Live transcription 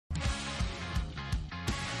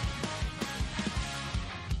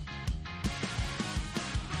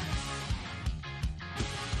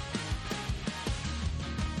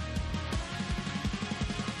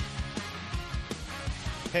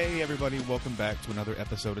Hey everybody, welcome back to another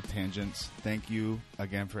episode of Tangents. Thank you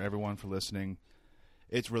again for everyone for listening.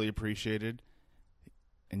 It's really appreciated.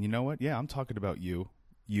 And you know what? Yeah, I'm talking about you.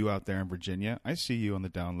 You out there in Virginia. I see you on the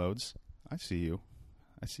downloads. I see you.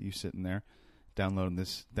 I see you sitting there downloading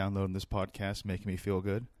this podcast, making me feel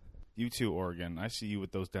good. You too, Oregon. I see you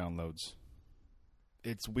with those downloads.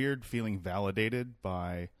 It's weird feeling validated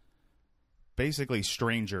by basically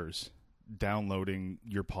strangers downloading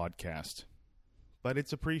your podcast. But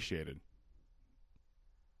it's appreciated.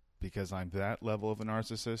 Because I'm that level of a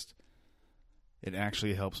narcissist, it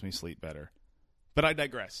actually helps me sleep better. But I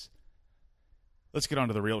digress. Let's get on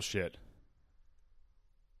to the real shit.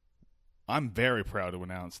 I'm very proud to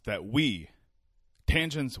announce that we,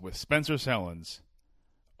 Tangents with Spencer Sellens,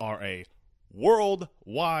 are a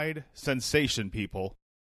worldwide sensation, people.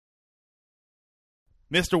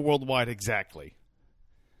 Mr. Worldwide, exactly.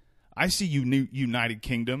 I see you, United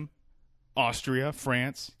Kingdom, Austria,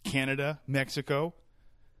 France, Canada, Mexico.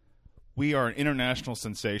 We are an international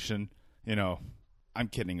sensation. You know, I'm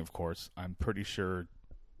kidding, of course. I'm pretty sure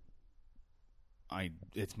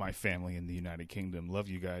it's my family in the United Kingdom. Love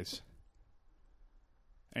you guys.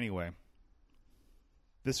 Anyway,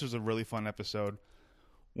 this was a really fun episode.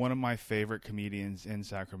 One of my favorite comedians in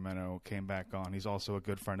Sacramento came back on. He's also a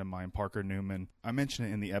good friend of mine, Parker Newman. I mentioned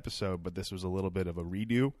it in the episode, but this was a little bit of a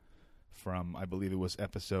redo from, I believe it was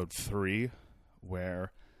episode 3,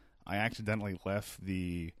 where I accidentally left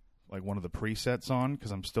one of the presets on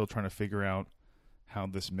because I'm still trying to figure out how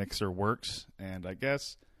this mixer works, and I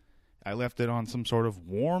guess I left it on some sort of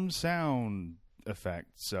warm sound effect.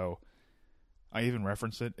 So I even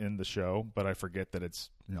reference it in the show, but I forget that it's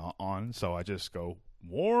not on, so I just go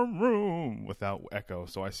warm room without echo,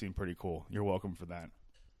 so I seem pretty cool. You're welcome for that.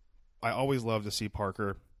 I always love to see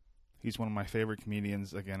Parker. He's one of my favorite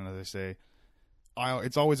comedians. Again, as I say,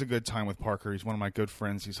 it's always a good time with Parker. He's one of my good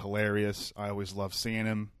friends. He's hilarious. I always love seeing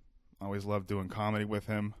him. I always love doing comedy with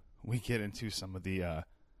him. We get into some of the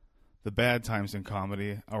bad times in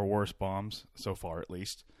comedy, our worst bombs, so far at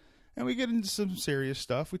least. And we get into some serious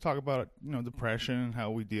stuff. We talk about, depression and how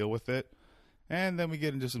we deal with it. And then we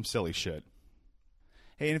get into some silly shit.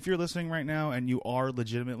 Hey, and if you're listening right now and you are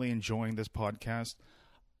legitimately enjoying this podcast,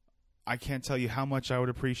 I can't tell you how much I would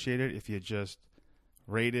appreciate it if you just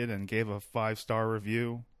rated and gave a 5-star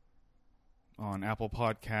review on Apple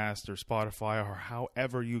Podcasts or Spotify or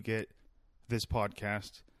however you get this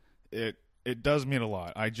podcast. It does mean a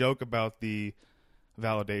lot. I joke about the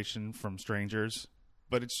validation from strangers,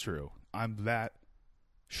 but it's true. I'm that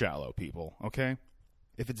shallow, people, okay?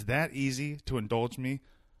 If it's that easy to indulge me,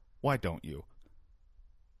 why don't you?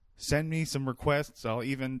 Send me some requests. I'll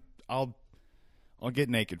get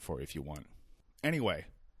naked for you if you want. Anyway,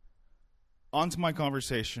 on to my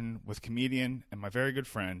conversation with comedian and my very good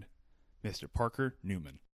friend, Mr. Parker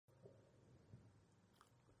Newman.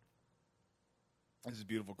 This is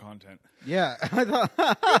beautiful content. Yeah, I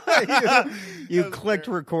thought you clicked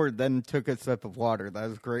record, then took a sip of water. That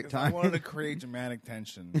was great time. I wanted to create dramatic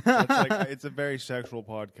tension. It's a very sexual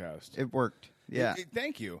podcast. It worked. Yeah.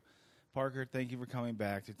 Thank you. Parker, thank you for coming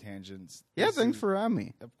back to Tangents. Thanks for having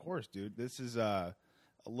me. Of course, dude. This is a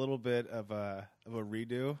little bit of a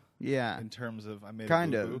redo. Yeah. In terms of I made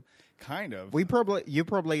kind a boo-boo. Kind of. You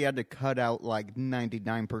probably had to cut out like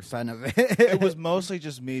 99% of it. It was mostly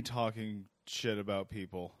just me talking shit about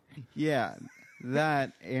people. Yeah.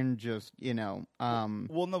 That and just, Well, no,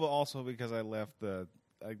 but also because I left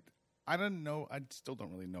I don't know. I still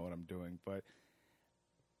don't really know what I'm doing, but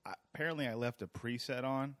apparently I left a preset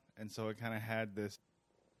on, and so it kind of had this.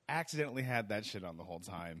 Accidentally had that shit on the whole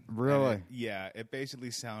time. Really? It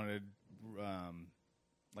basically sounded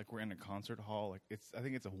like we're in a concert hall. Like I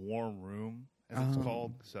think it's a warm room, as it's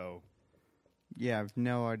called. So yeah, I have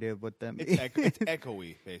no idea what that means. It's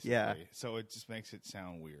echoey, basically. Yeah. So it just makes it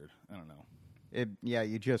sound weird. I don't know.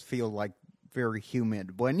 You just feel like very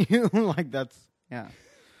humid when you that's.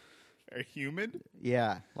 Very humid?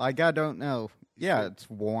 Yeah, I don't know. Yeah, it's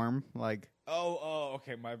warm. Oh,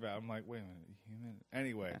 okay, my bad. I'm like, wait a minute, humid.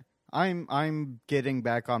 Anyway, I'm getting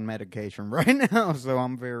back on medication right now, so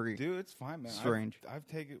I'm very dude. It's fine, man. Strange. I've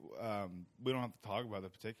taken. We don't have to talk about the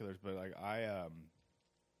particulars, but I've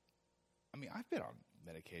been on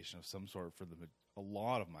medication of some sort for a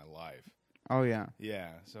lot of my life. Oh yeah. Yeah.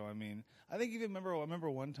 So I think even I remember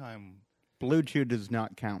one time. Blue Chew does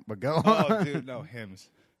not count, but go. Oh, dude, no, Hims.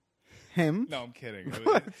 Him? No, I'm kidding.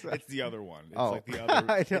 It's the other one. It's like the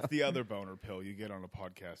other. It's the other boner pill you get on a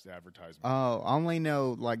podcast advertisement. Oh, I only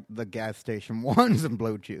know the gas station ones and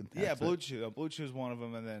Blue Chew. Yeah, Blue Chew. Blue Chew is one of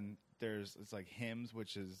them, and then it's like Hims,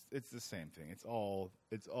 which is it's the same thing. It's all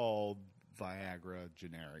Viagra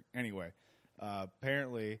generic. Anyway,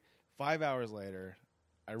 Apparently, 5 hours later,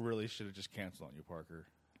 I really should have just canceled on you, Parker.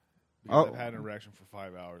 Because I've had an erection for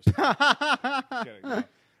 5 hours. Kidding, no.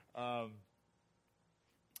 I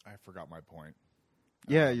forgot my point.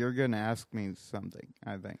 Yeah, you're going to ask me something,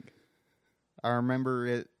 I think. I remember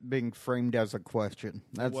it being framed as a question.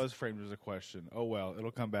 It was framed as a question. Oh, well,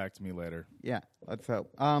 it'll come back to me later. Yeah, let's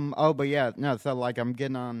hope. But yeah, no, so, like, I'm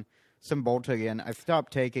getting on Cymbalta again. I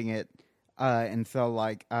stopped taking it, and so,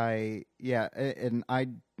 like, and I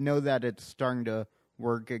know that it's starting to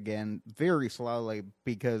work again very slowly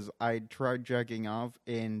because I tried jacking off,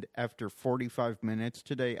 and after 45 minutes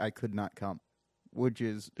today, I could not come, which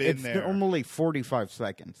is normally 45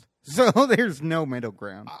 seconds. So there's no middle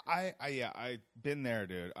ground. I've been there,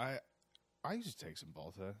 dude. I used to take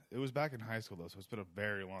Cymbalta. It was back in high school, though, so it's been a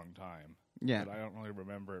very long time. Yeah. But I don't really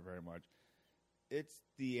remember it very much. It's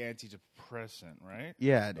the antidepressant, right?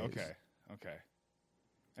 Yeah, it is. Okay.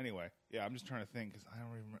 Anyway, yeah, I'm just trying to think because I don't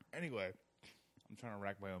even remember. Anyway, I'm trying to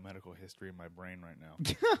rack my own medical history in my brain right now.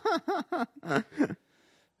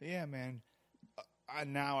 Yeah, man.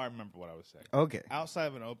 Now I remember what I was saying. Okay. Outside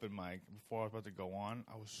of an open mic, before I was about to go on,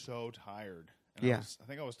 I was so tired. And Yeah. I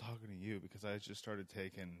think I was talking to you because I just started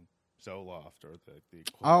taking Zoloft or the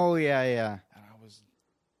equivalent. Oh, yeah. And I was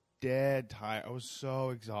dead tired. I was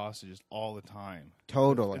so exhausted just all the time.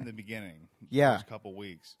 Totally. In the beginning. Yeah. First couple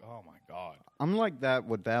weeks. Oh, my God. I'm like that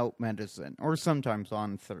without medicine, or sometimes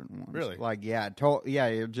on certain ones. Really? Like, yeah,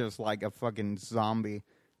 you're just like a fucking zombie,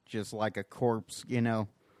 just like a corpse, you know?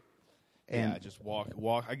 And yeah, just walk.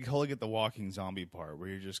 I can totally get the walking zombie part where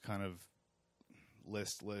you're just kind of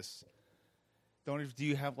listless. Do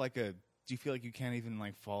you have like do you feel like you can't even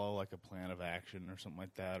like follow like a plan of action or something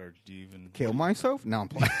like that, or do you even kill myself? No, I'm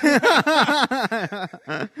playing.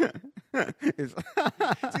 See,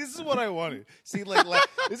 this is what I wanted. See, like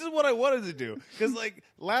this is what I wanted to do because like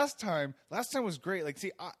last time was great. Like,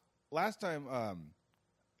 see, last time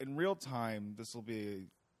in real time, this will be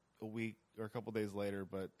a week or a couple days later,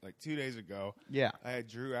 but like 2 days ago, yeah, I had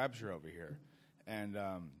Drew Absher over here, and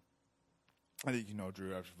I think you know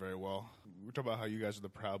Drew Absher very well. We're talking about how you guys are the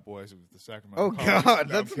Proud Boys of the Sacramento. Oh God,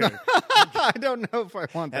 that's not. I don't know if I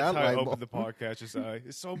want that's that how label. I opened the podcast.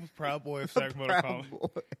 It's so Proud Boy of Sacramento Comedy.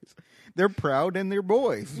 Boys. They're proud and they're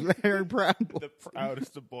boys. They're proud boys. The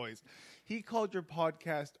proudest of boys. He called your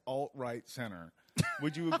podcast Alt-Right Center.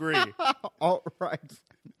 Would you agree? Alt-Right.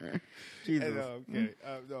 Jesus. Okay.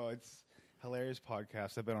 No, it's hilarious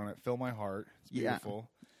podcast. I've been on it. Fill My Heart. It's beautiful.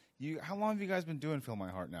 Yeah. How long have you guys been doing Fill My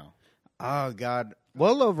Heart now? Oh God.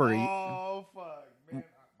 Well over. Oh fuck, man.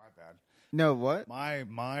 My bad. No, what? My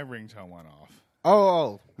ringtone went off.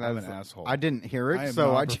 Oh, I'm an asshole. I didn't hear it,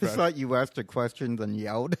 so I just thought you asked a question then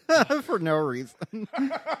yelled for no reason.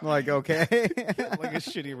 Like, okay. Like a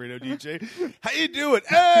shitty radio DJ. How you doing?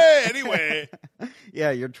 Hey, anyway. Yeah,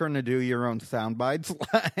 you're trying to do your own sound bites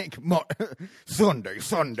like Sunday,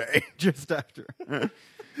 just after.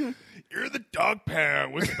 You're the dog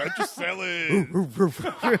pound with Spencer Sellers.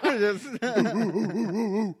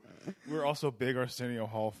 We're also big Arsenio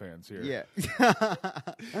Hall fans here. Yeah.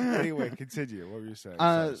 Anyway, continue. What were you saying?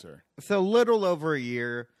 Sorry, sir. So little over a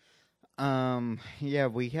year. Yeah,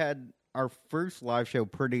 we had our first live show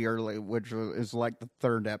pretty early, which is like the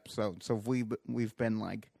third episode. So we've been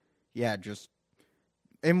like, yeah, just,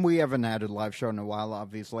 and we haven't had a live show in a while,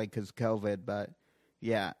 obviously, because COVID. But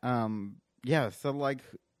yeah, yeah. So like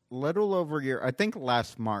little over a year. I think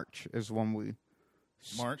last March is when we.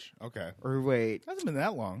 March? Okay. Or wait. It hasn't been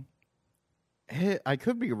that long. I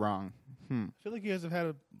could be wrong. I feel like you guys have had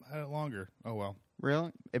it longer. Oh, well.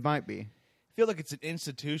 Really? It might be. I feel like it's an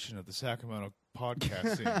institution of the Sacramento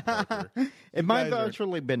podcast scene, Parker. It might have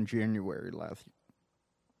actually been January last year.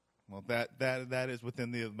 Well, that is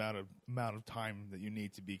within the amount of time that you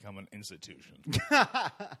need to become an institution.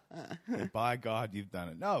 By God, you've done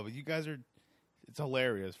it. No, but you guys are... It's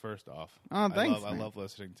hilarious, first off. Oh, thanks. I love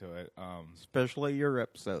listening to it. Especially your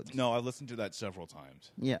episodes. No, I've listened to that several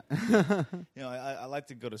times. Yeah. I like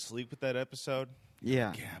to go to sleep with that episode. Yeah.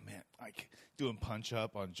 Like, yeah, man. Like, doing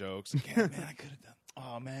punch-up on jokes. Like, yeah, man, I could have done...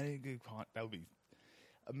 Oh, man, that would be...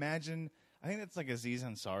 Imagine... I think that's like a Aziz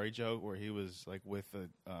Ansari joke where he was, like, with the...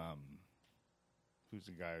 who's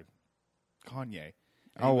the guy? Kanye.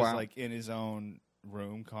 And he was, like, in his own...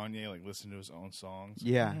 room, Kanye, like listening to his own songs.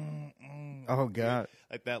 Yeah. Oh God.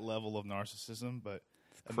 Like that level of narcissism, but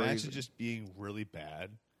imagine just being really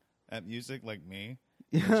bad at music like me.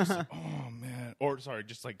 Yeah. Just, oh man. Or sorry,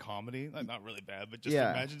 just like comedy. Like not really bad, but just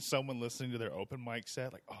imagine someone listening to their open mic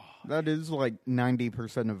set, like, oh. That is like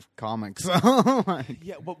 90% of comics.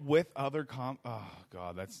 Yeah, but with other oh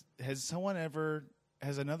God, has someone ever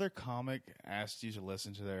Has another comic asked you to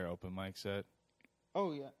listen to their open mic set?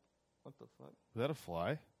 Oh, yeah. What the fuck? Was that a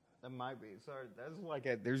fly? That might be. Sorry, that's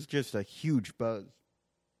like there's just a huge buzz.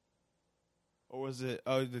 Or was it...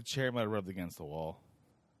 Oh, the chair might have rubbed against the wall.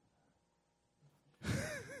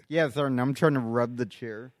 Yeah, sorry, I'm trying to rub the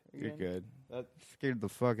chair. You're good. That scared the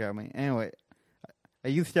fuck out of me. Anyway, I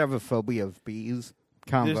used to have a phobia of bees.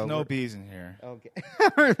 There's no bees in here. Okay.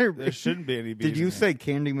 There shouldn't be any bees. Did you say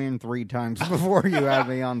Candyman 3 times before you had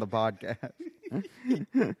me on the podcast?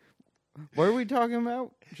 What are we talking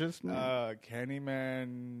about? Just now?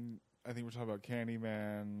 Candyman. I think we're talking about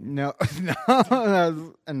Candyman. No, that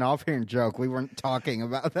was an offhand joke. We weren't talking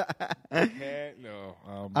about that. No.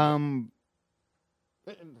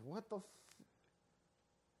 What the?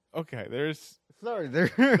 Okay, there's. Sorry,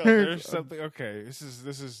 there's something. Okay, this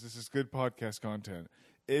is good podcast content.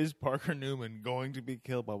 Is Parker Newman going to be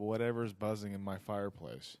killed by whatever is buzzing in my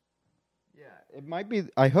fireplace? Yeah, it might be.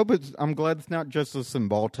 I hope it's. I'm glad it's not just a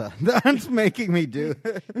Cymbalta. That's making me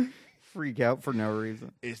freak out for no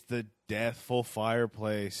reason. It's the deathful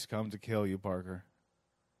fireplace come to kill you, Parker.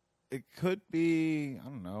 It could be. I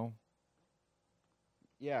don't know.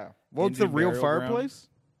 Yeah. Well, it's a real fireplace.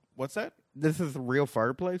 What's that? This is a real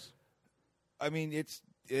fireplace. I mean, it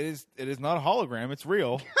is not a hologram. It's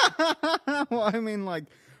real. Well, I mean, like,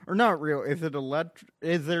 or not real. Is it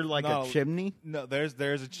Is there like a chimney? No, there's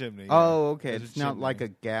a chimney. Oh, okay. There's it's not like a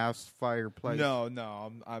gas fireplace. No,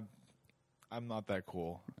 I'm not that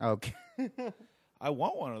cool. Okay. I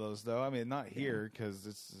want one of those though. I mean, not here because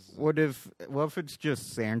it's. What if it's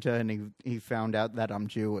just Santa and he found out that I'm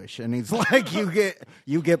Jewish and he's like,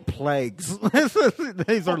 you get plagues.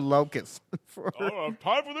 These are locusts. I don't have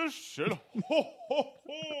time for this shit. No.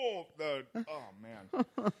 Oh man.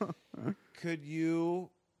 Could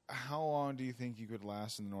you? How long do you think you could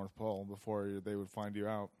last in the North Pole before they would find you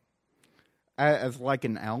out? As like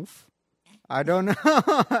an elf? I don't know.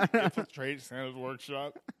 Trade Santa's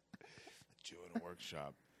workshop. Jew in a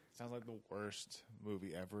workshop. Sounds like the worst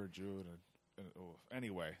movie ever. Jew in a.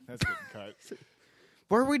 Anyway, that's getting cut.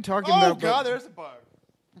 What are we talking about? Oh God, there's a bug.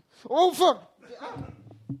 Oh fuck!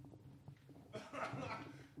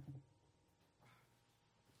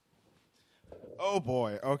 Oh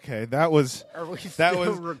boy. Okay, that was. Are we that still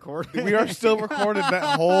was recording? We are still recording.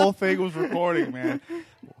 That whole thing was recording, man.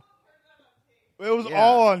 It was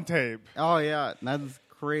all on tape. Oh yeah, that's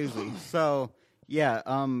crazy. So yeah,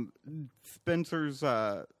 Spencer's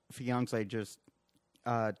fiance just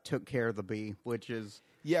took care of the bee, which is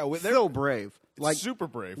so brave. Like super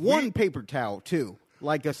brave. One paper towel too,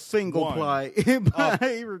 like a single ply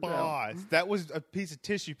paper towel. That was a piece of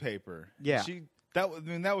tissue paper. Yeah, that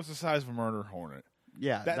was the size of a murder hornet.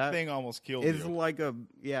 Yeah, that thing almost killed it's you. Like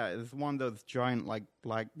it's one of those giant like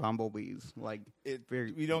black bumblebees. Like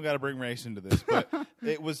we don't got to bring race into this, but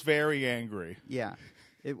it was very angry. Yeah,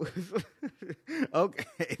 it was.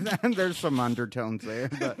 Okay, there's some undertones there,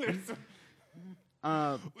 but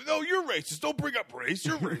no, you're racist. Don't bring up race.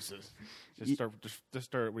 You're racist. Just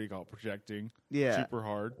start. What do you call it? Projecting. Yeah, super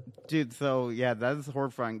hard, dude. So yeah, that's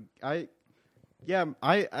horrifying. I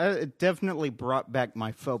it definitely brought back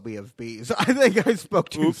my phobia of bees. I think I spoke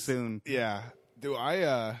too soon. Yeah. Dude,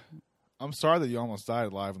 I'm sorry that you almost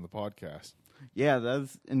died live on the podcast. Yeah,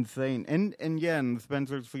 that's insane. And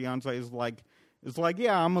Spencer's fiance is like,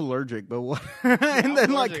 yeah, I'm allergic, but what? And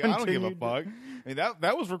then like, I don't give a fuck. I mean,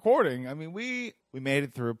 that was recording. I mean, we made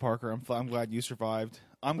it through, Parker. I'm glad you survived.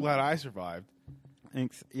 I'm glad I survived.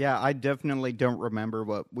 Thanks. Yeah, I definitely don't remember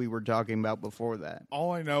what we were talking about before that.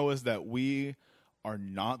 All I know is that we are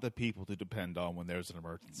not the people to depend on when there's an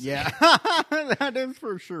emergency. Yeah, that is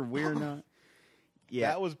for sure. We're not. Yeah,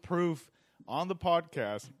 that was proof on the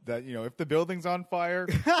podcast that, if the building's on fire,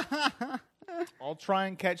 I'll try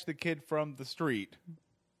and catch the kid from the street,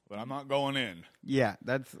 but I'm not going in. Yeah,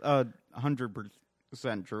 that's 100%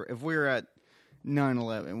 true. If we were at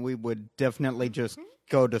 9/11, we would definitely just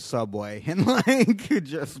go to Subway and like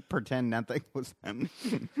just pretend nothing was happening.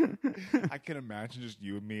 I can imagine just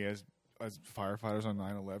you and me as firefighters on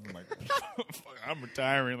 9/11, like, I'm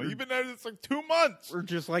retiring. Like, you've been at this like 2 months. We're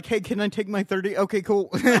just like, hey, can I take my 30? Okay, cool.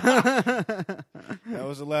 That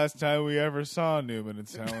was the last time we ever saw Newman and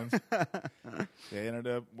Sellens. They ended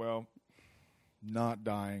up, not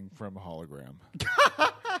dying from a hologram.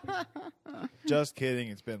 Just kidding.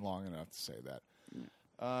 It's been long enough to say that.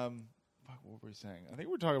 What were we saying? I think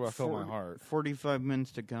we were talking about Fill My Heart. 45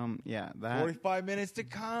 minutes to come. Yeah, that. 45 minutes to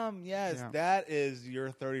come. Yes, yeah. That is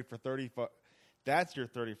your 30 for 30. That's your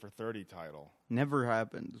 30 for 30 title. Never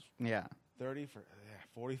happens. Yeah.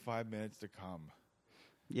 45 minutes to come.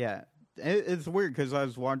 Yeah. It's weird because I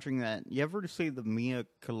was watching that. You ever see the Mia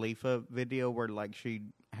Khalifa video where like she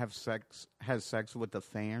has sex with a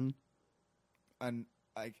fan? An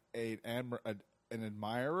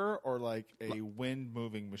admirer or like a wind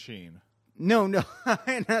moving machine? No,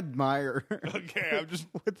 an admirer. Okay, I'm just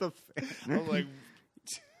with a fan. I'm like,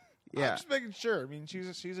 yeah, I'm just making sure. I mean,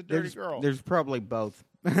 she's a dirty girl. There's probably both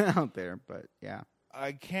out there, but yeah,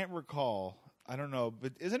 I can't recall. I don't know,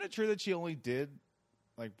 but isn't it true that she only did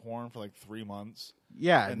like porn for like 3 months?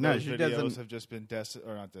 Yeah, and no, those she videos doesn't. have just been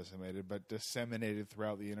not decimated, but disseminated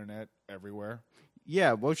throughout the internet everywhere.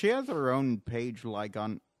 Yeah, well, she has her own page like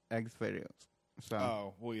on X videos. So.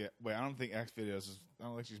 Oh well, yeah. Wait, I don't think X videos is. I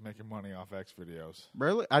don't think she's making money off X videos.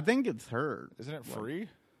 Really, I think it's her. Isn't it free?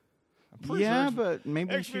 Yeah, sure but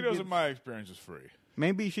maybe X videos, in my experience, is free.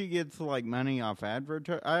 Maybe she gets like money off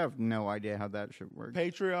advertising. I have no idea how that should work.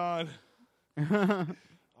 Patreon.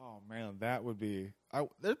 Oh man, that would be.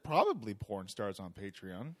 There's probably porn stars on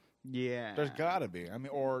Patreon. Yeah, There's gotta be. I mean,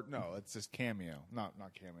 or no, it's just Cameo, not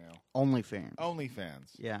Cameo. OnlyFans. OnlyFans.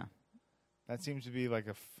 Yeah, that seems to be like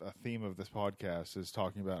a theme of this podcast is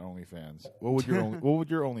talking about OnlyFans. What would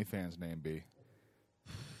your OnlyFans name be?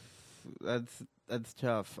 That's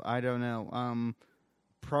tough. I don't know.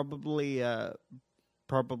 Probably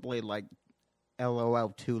like LOL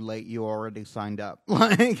too late. You already signed up,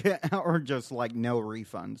 like, or just like no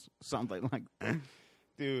refunds, something like that.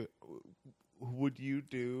 Dude, would you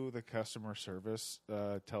do the customer service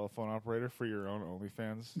telephone operator for your own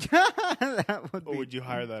OnlyFans? That would. Or would you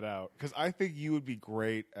hire that out? Because I think you would be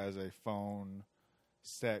great as a phone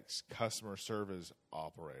sex customer service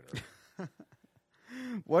operator.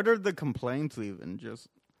 What are the complaints even? Just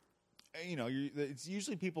it's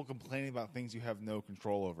usually people complaining about things you have no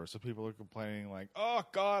control over. So people are complaining like, "Oh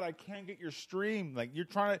God, I can't get your stream." Like you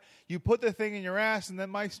put the thing in your ass and then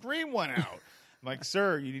my stream went out. I'm like,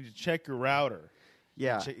 "Sir, you need to check your router."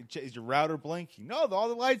 Yeah, is your router blinking? No, all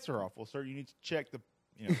the lights are off. Well, sir, you need to check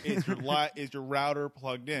is your router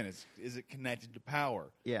plugged in? Is it connected to power?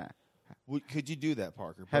 Yeah. Could you do that,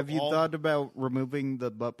 Parker? Have you thought about removing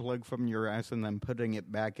the butt plug from your ass and then putting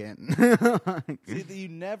it back in? See, they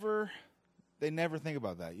never think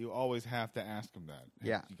about that. You always have to ask them that.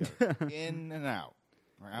 Yeah. You got in and out.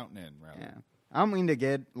 Or out and in, rather. Yeah. I don't mean to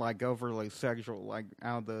get, like, overly sexual, like,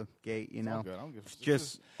 out of the gate, you know? All good. I don't give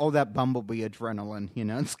just all that Bumblebee adrenaline, you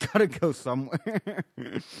know? It's got to go somewhere.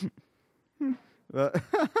 But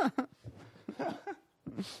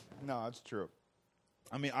no, it's true.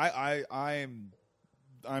 I mean, I'm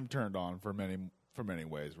turned on for many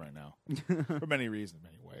ways right now. For many reasons,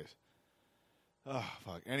 many ways. Oh,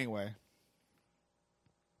 fuck. Anyway.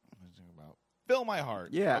 What was I thinking about? Fill my heart.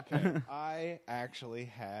 Yeah. Okay. I actually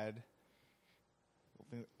had...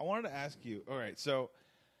 I wanted to ask you... All right, so...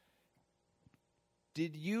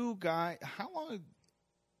 Did you guys... How long...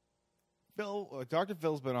 Dr.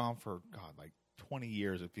 Phil's been on for, God, like 20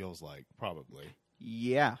 years, it feels like, probably.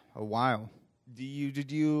 Yeah, a while.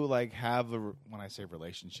 Did you like have when I say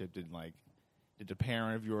relationship, did a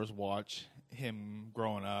parent of yours watch him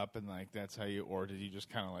growing up and like that's how you, or did you just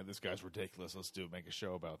kind of like, this guy's ridiculous, make a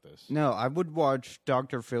show about this? No, I would watch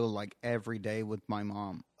Dr. Phil like every day with my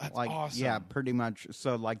mom. That's like, awesome. Yeah, pretty much.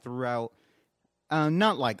 So like throughout,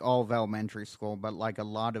 not like all of elementary school, but like a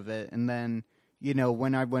lot of it. And then,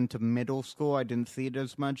 when I went to middle school, I didn't see it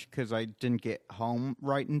as much because I didn't get home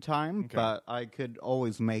right in time, okay. But I could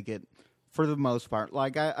always make it. For the most part,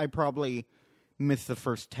 like I probably missed the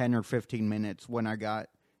first 10 or 15 minutes when I got,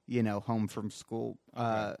 home from school,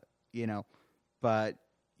 okay. But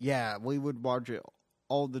yeah, we would watch it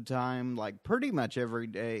all the time, like pretty much every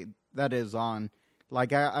day that is on.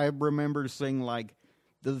 Like I remember seeing like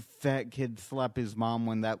the fat kid slap his mom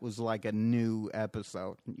when that was like a new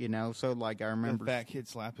episode, So like I remember the fat kid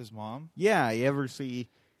slap his mom. Yeah, you ever see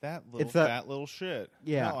that fat little shit?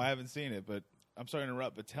 Yeah, no, I haven't seen it, but. I'm sorry to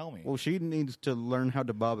interrupt, but tell me. Well, she needs to learn how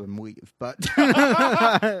to bob and weave, but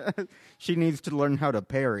she needs to learn how to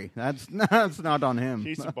parry. That's not on him.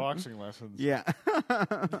 She's some boxing lessons. Yeah.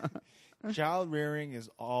 Child rearing is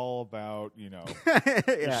all about,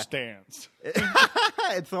 your stance.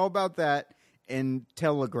 It's all about that and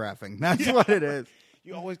telegraphing. That's what it is.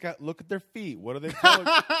 You always got to look at their feet. What are they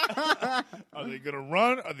telegraphing? Are they going to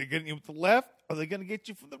run? Are they getting you with the left? Are they going to get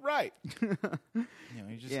you from the right?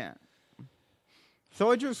 Yeah. So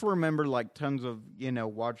I just remember, like, tons of,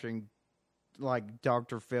 watching, like,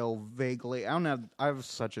 Dr. Phil vaguely. I don't know. I have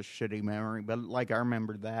such a shitty memory, but, like, I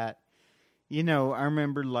remember that. I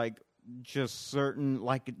remember, like, just certain,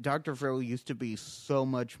 like, Dr. Phil used to be so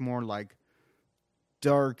much more, like,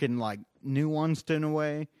 dark and, like, nuanced in a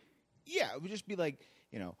way. Yeah, it would just be, like,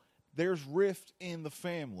 there's rift in the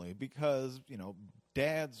family because,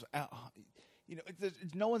 dad's out.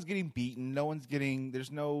 No one's getting beaten.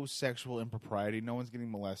 There's no sexual impropriety. No one's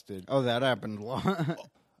getting molested. Oh, that happened a lot.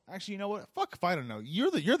 Actually, you know what? Fuck if I don't know.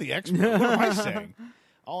 You're the expert. What am I saying?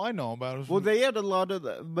 All I know about is... Well, they had a lot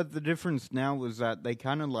of... but the difference now is that they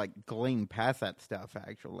kind of, glean past that stuff,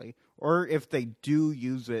 actually. Or if they do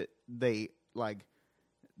use it, they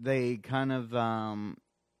kind of...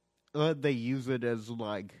 they use it as,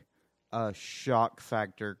 a shock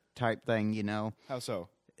factor type thing, How so?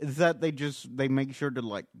 Is that they make sure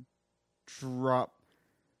to, drop...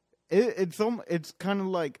 It's kind of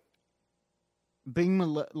like... being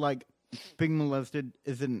molested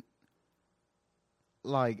isn't...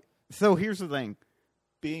 so here's the thing.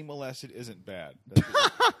 Being molested isn't bad.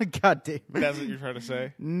 God damn. That's what you're trying to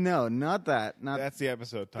say? No, not that. That's the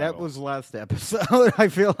episode title. That was last episode. I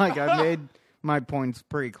feel like I made my points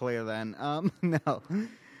pretty clear then. No.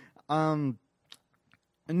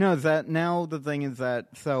 No, now the thing is that,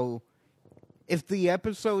 so, if the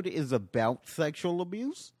episode is about sexual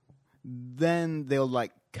abuse, then they'll,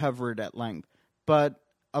 cover it at length. But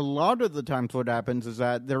a lot of the times what happens is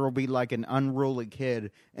that there will be an unruly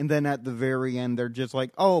kid, and then at the very end they're just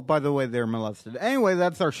oh, by the way, they're molested. Anyway,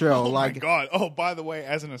 that's our show. Oh my God. Oh, by the way,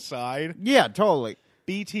 as an aside. Yeah, totally.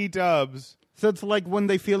 BT dubs. So it's when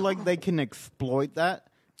they feel like they can exploit that,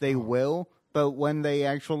 they will. But when they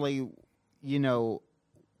actually,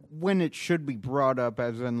 when it should be brought up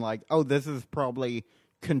as in oh, this is probably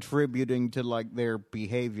contributing to their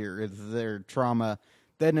behavior, is their trauma,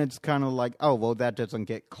 then it's kind of oh, well, that doesn't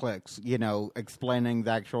get clicks, explaining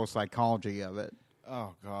the actual psychology of it.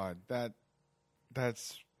 Oh, God.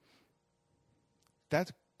 That's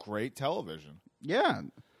great television. Yeah.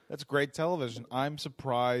 That's great television. I'm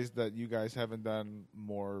surprised that you guys haven't done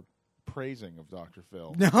more praising of Dr.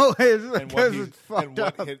 Phil. No, it's because it's fucked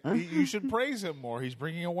up. You should praise him more. He's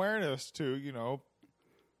bringing awareness to,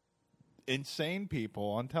 insane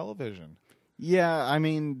people on television. Yeah, I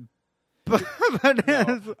mean... but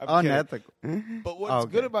it's unethical. But what's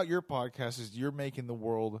good about your podcast is you're making the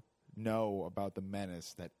world know about the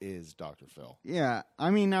menace that is Dr. Phil. Yeah,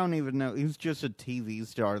 I mean, I don't even know. He's just a TV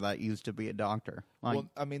star that used to be a doctor.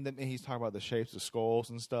 Well, I mean, he's talking about the shapes of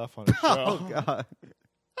skulls and stuff on his show. Oh, God.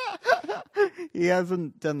 He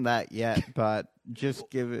hasn't done that yet, but just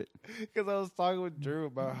give it. Because I was talking with Drew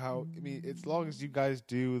about how, as long as you guys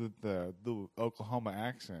do the Oklahoma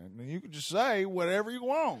accent, then you can just say whatever you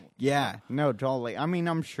want. Yeah, no, totally. I mean,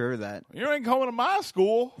 I'm sure that. You ain't coming to my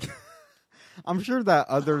school. I'm sure that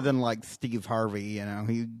other than, Steve Harvey,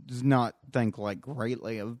 he does not think,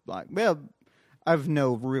 greatly of, well, I have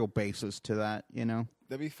no real basis to that,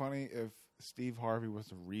 That'd be funny if Steve Harvey was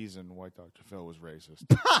the reason why Dr. Phil was racist.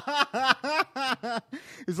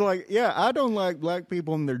 He's yeah, I don't like black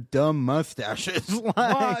people and their dumb mustaches.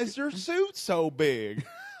 Why is your suit so big?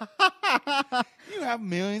 You have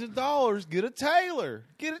millions of dollars. Get a tailor.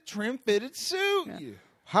 Get a trim-fitted suit. Yeah.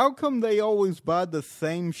 How come they always buy the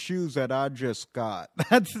same shoes that I just got?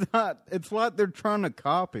 That's not... It's like they're trying to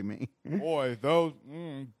copy me. Boy, those...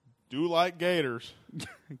 do like gators.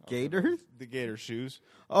 Gators? The gator shoes.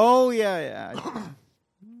 Oh, yeah.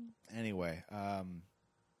 Anyway,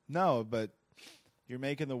 no, but you're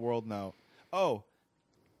making the world know. Oh,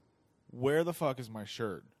 where the fuck is my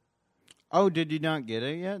shirt? Oh, did you not get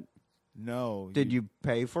it yet? No. Did you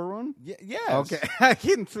pay for one? Yes. Okay, I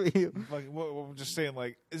can see you. I'm just saying,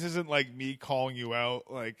 this isn't me calling you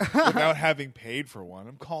out, without having paid for one.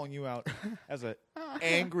 I'm calling you out as an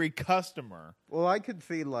angry customer. Well, I could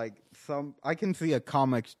see, I can see a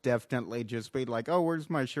comics definitely just be oh, where's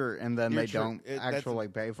my shirt? And then they don't actually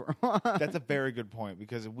pay for one. That's a very good point,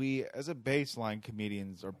 because we, as a baseline,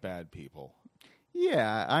 comedians are bad people.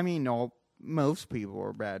 Yeah, I mean, most people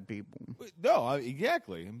are bad people. No,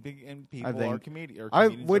 exactly, and people are comedians.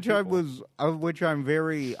 Which I'm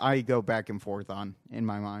very. I go back and forth on in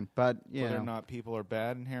my mind, but whether or not people are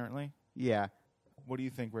bad inherently. Yeah. What do you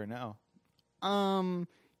think right now?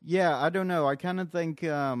 Yeah, I don't know. I kind of think,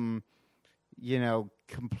 most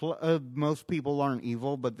people aren't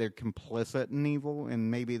evil, but they're complicit in evil, and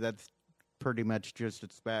maybe that's pretty much just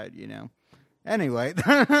as bad. Anyway,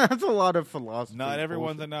 that's a lot of philosophy. Not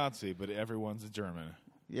everyone's a Nazi, but everyone's a German.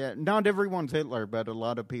 Yeah, not everyone's Hitler, but a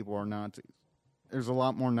lot of people are Nazis. There's a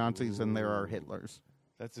lot more Nazis than there are Hitlers.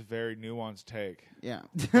 That's a very nuanced take. Yeah.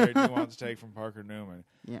 Very nuanced take from Parker Newman.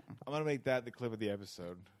 Yeah. I'm going to make that the clip of the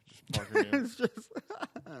episode. Just Parker Newman. It's just...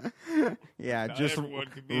 yeah, Not just Hitler.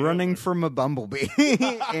 running from a bumblebee.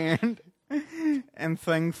 and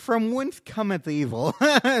saying, from whence cometh evil?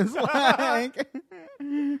 It's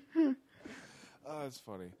Oh, that's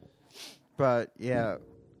funny. But, yeah.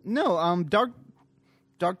 No,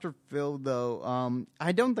 Dr. Phil, though,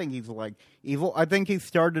 I don't think he's, like, evil. I think he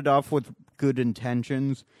started off with good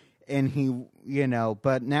intentions, and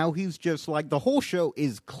but now he's just, like, the whole show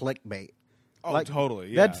is clickbait. Oh, like, totally,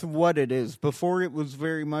 yeah. That's what it is. Before, it was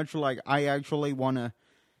very much like, I actually want to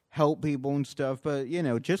help people and stuff, but,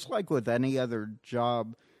 just like with any other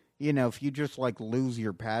job, if you just, like, lose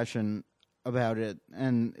your passion about it,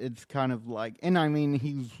 and it's kind of like, and I mean,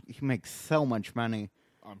 he makes so much money.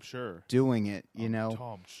 I'm sure doing it,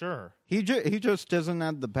 I'm sure he just doesn't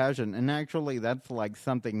have the passion, and actually, that's like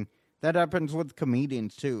something that happens with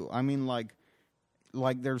comedians too. I mean, like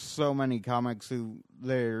there's so many comics who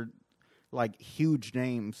they're like huge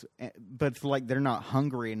names, but it's like they're not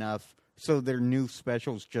hungry enough, so their new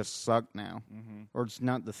specials just suck now, or it's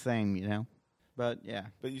not the same, But yeah,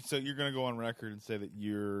 so you're gonna go on record and say that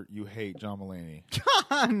you hate John Mulaney?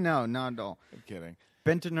 No, not at all. I'm kidding.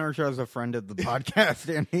 Benton Hershaw is a friend of the podcast,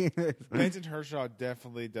 and Benton Hershaw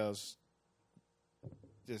definitely does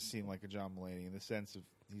just seem like a John Mulaney in the sense of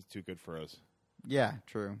he's too good for us. Yeah,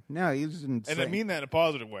 true. No, he's insane. And I mean that in a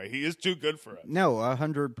positive way. He is too good for us. No,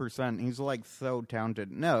 100%. He's like so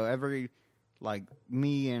talented. No,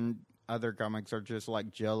 me and other comics are just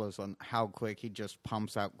like jealous on how quick he just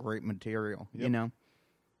pumps out great material. Yep.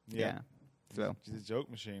 Yeah. So he's a joke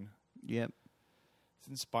machine. Yep. It's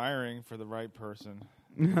inspiring for the right person,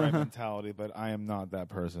 the right mentality, but I am not that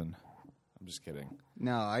person. I'm just kidding.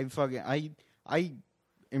 No, I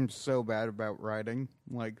am so bad about writing.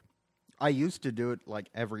 Like, I used to do it like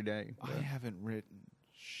every day. I haven't written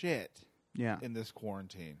shit in this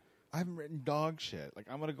quarantine. I haven't written dog shit. Like,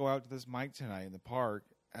 I'm going to go out to this mic tonight in the park,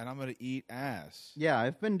 and I'm going to eat ass. Yeah,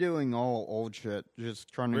 I've been doing all old shit,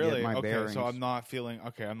 just trying to get my bearings. So I'm not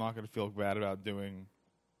I'm not going to feel bad about doing,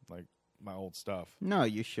 like, my old stuff. No,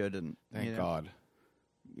 you shouldn't. Thank God.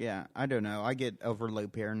 Yeah, I don't know. I get overly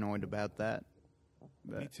paranoid about that.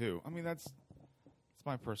 But. Me too. I mean, it's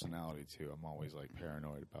my personality too. I'm always like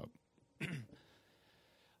paranoid about.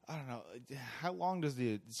 I don't know. How long does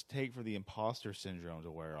it take for the imposter syndrome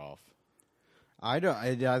to wear off? I don't.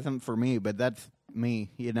 It doesn't for me, but that's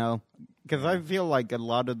me. Because I feel like a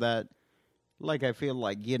lot of that. Like I feel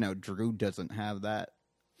like Drew doesn't have that.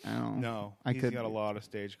 No, he's got a lot of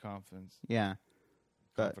stage confidence. Yeah.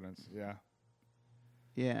 Yeah.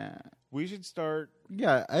 Yeah. We should start.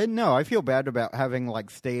 Yeah, I feel bad about having like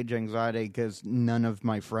stage anxiety because none of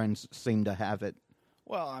my friends seem to have it.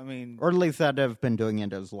 Well, I mean, or at least that have been doing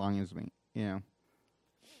it as long as me.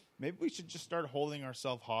 Maybe we should just start holding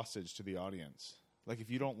ourselves hostage to the audience. Like, if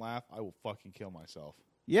you don't laugh, I will fucking kill myself.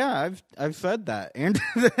 Yeah, I've said that, and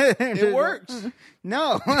it works.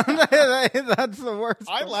 No, that's the worst.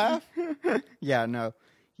 I laugh. Yeah, no.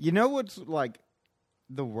 You know what's like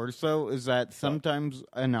the worst though is that sometimes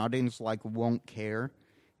an audience like won't care,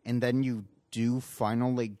 and then you do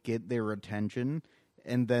finally get their attention,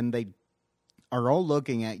 and then they are all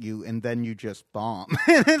looking at you, and then you just bomb.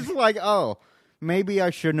 It's like, oh. Maybe I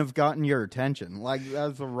shouldn't have gotten your attention. Like,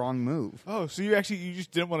 that's the wrong move. Oh, so you just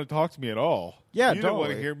didn't want to talk to me at all. Yeah, you didn't want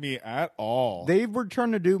to hear me at all. They were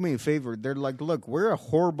trying to do me a favor. They're like, look, we're a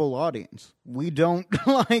horrible audience. We don't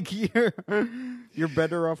like you're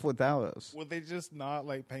better off without us. Were they just not,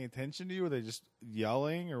 like, paying attention to you? Were they just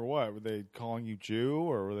yelling or what? Were they calling you Jew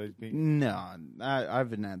or were they being... No, I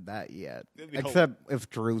haven't had that yet. Except if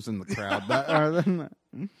Drew's in the crowd.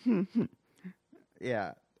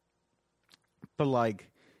 Yeah. But, like,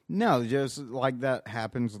 no, just, like, that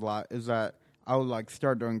happens a lot, is that I would, like,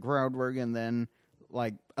 start doing crowd work, and then,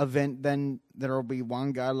 like, then there'll be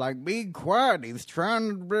one guy, like, be quiet, he's trying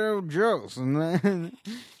to build jokes, and then...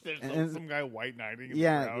 There's some guy white knighting in the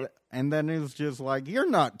crowd. And then it's just like, you're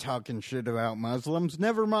not talking shit about Muslims,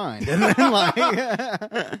 never mind. And then, like,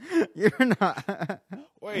 you're not...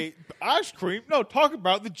 Wait, ice cream? No, talk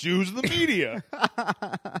about the Jews in the media.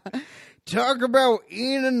 Talk about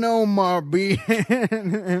Ian and Omar being...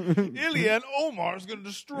 Ilya and Omar is going to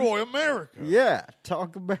destroy America. Yeah,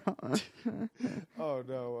 talk about... Oh,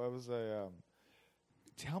 no, I was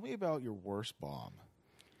tell me about your worst bomb.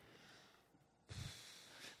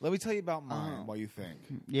 Let me tell you about mine while you think.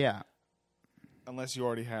 Yeah. Unless you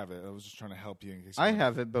already have it. I was just trying to help you in case I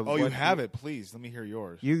have it, but... Oh, you have it? Please, let me hear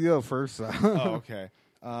yours. You go first, though. Oh, okay.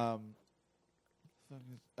 I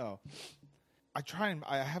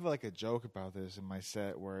have like a joke about this in my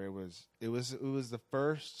set where it was the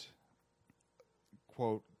first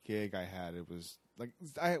quote gig I had. It was like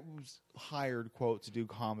I was hired quote to do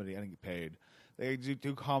comedy. I didn't get paid. They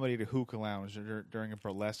do comedy to Hookah Lounge during a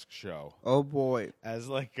burlesque show. Oh boy! As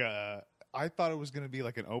like I thought it was going to be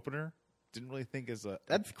like an opener. Didn't really think as a.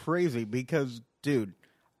 That's crazy because, dude,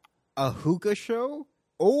 a hookah show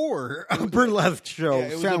or a burlesque show.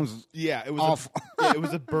 Yeah, Sounds it was awful. It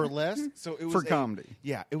was a burlesque. So it was for comedy.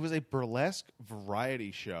 Yeah, it was a burlesque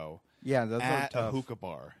variety show. Yeah, that's at tough. a hookah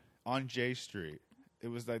bar on J Street. It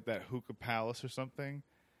was like that Hookah Palace or something.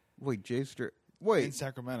 Wait, J Street. Wait, in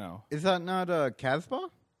Sacramento. Is that not Casbah?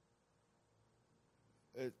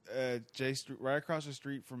 J Street, right across the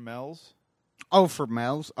street from Mel's. Oh, for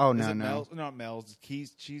Mel's? Oh, Is no. it Mel's? Not Mel's.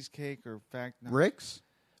 Cheesecake or fact? No. Rick's?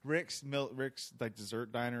 Rick's like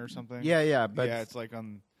dessert diner or something. Yeah, but yeah, it's like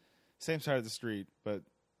on same side of the street, but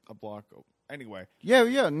a block. Anyway.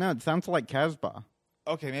 Yeah. No, it sounds like Casbah.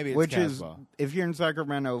 Okay, maybe it's Which Casbah. is, if you're in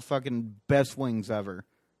Sacramento, fucking best wings ever.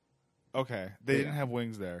 Okay, they didn't have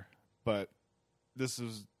wings there, but this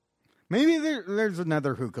is maybe there's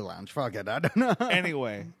another hookah lounge. Fuck it, I don't know.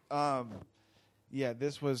 Anyway, yeah,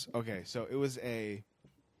 this was okay. So it was a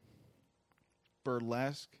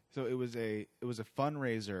burlesque. So it was a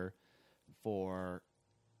fundraiser for.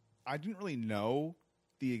 I didn't really know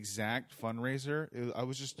the exact fundraiser. I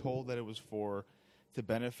was just told that it was to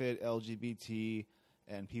benefit LGBT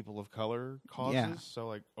and people of color causes. Yeah. So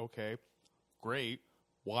like, okay, great.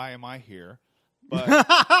 Why am I here? But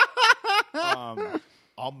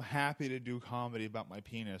I'm happy to do comedy about my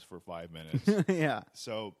penis for 5 minutes. Yeah.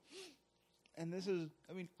 So, and this is,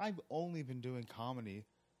 I mean, I've only been doing comedy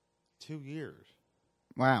 2 years.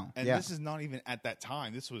 Wow. And yeah. this is not even at that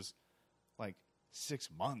time. This was like 6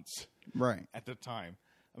 months. Right. At the time.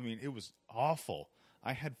 I mean, it was awful.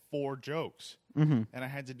 I had 4 jokes. Mm-hmm. And I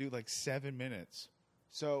had to do like 7 minutes.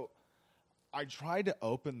 So I tried to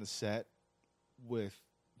open the set with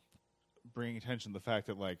bringing attention to the fact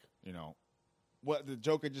that, like, you know, what the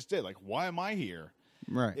joke I just did. Like, why am I here?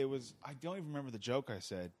 Right. It was, I don't even remember the joke I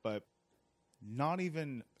said, but not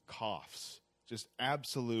even coughs. Just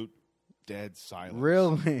absolute dead silence.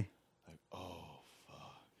 Really? Like, oh,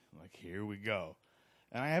 fuck. Like, here we go.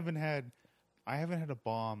 And I haven't had a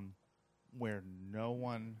bomb where no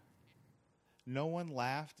one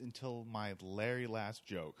laughed until my very last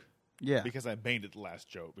joke. Yeah. Because I made it the last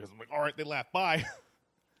joke. Because I'm like, all right, they laughed, bye.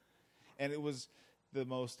 And it was the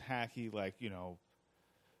most hacky, like, you know,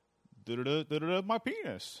 my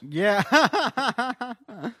penis. Yeah.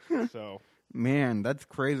 So. Man, that's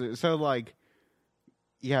crazy. So, like,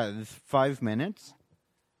 yeah, it's 5 minutes?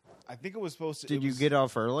 I think it was supposed to. Did you get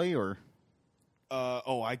off early, or?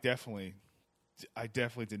 I definitely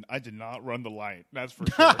didn't. I did not run the light. That's for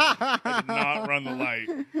sure. I did not run the light.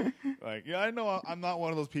 Like, yeah, I know I'm not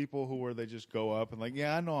one of those people where they just go up and like,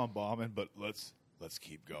 yeah, I know I'm bombing, but let's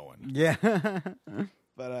keep going. Yeah.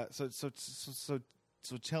 But so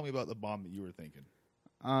tell me about the bomb that you were thinking.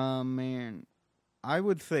 Man, I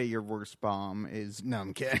would say your worst bomb is. No,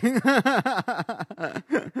 I'm kidding.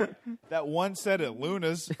 That one set at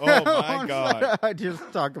Luna's. Oh my god! I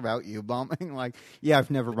just talk about you bombing. Like, yeah,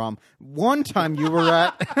 I've never bombed. One time you were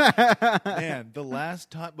at. Man, the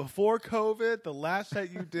last time before COVID, the last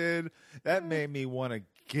set you did, that made me want to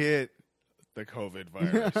get the COVID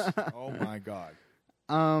virus. Oh my god.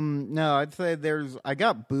 No, I'd say I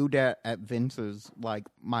got booed at Vince's like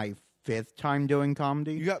my 5th time doing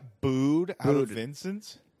comedy. You got booed out of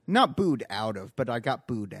Vincent's? Not booed out of, but I got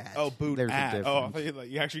booed at. Oh, booed there's at. A difference. I thought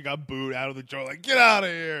you actually got booed out of the joint. Like, get out of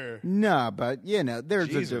here. No, but, you know, there's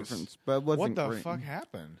Jesus. a difference. But it wasn't what the great. fuck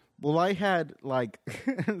happened? Well, I had, like,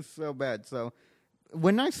 so bad. So,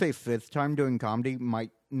 when I say 5th time doing comedy,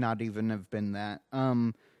 might not even have been that.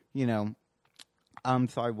 You know,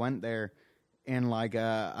 so I went there, and, like,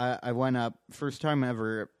 I went up, first time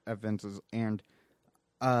ever at Vince's, and,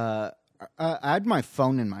 I had my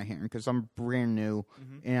phone in my hand because I'm brand new,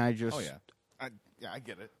 and I just... Oh, yeah. I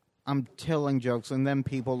get it. I'm telling jokes, and then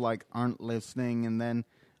people, like, aren't listening, and then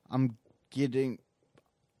I'm getting...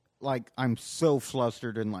 Like, I'm so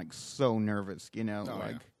flustered and, like, so nervous, you know?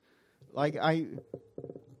 I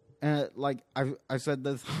said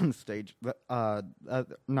this on stage, not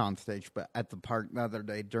on stage, but at the park the other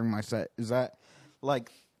day during my set, is that,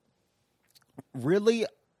 like, really...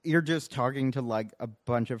 You're just talking to, like, a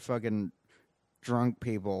bunch of fucking drunk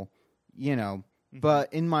people, you know. Mm-hmm.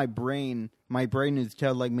 But in my brain is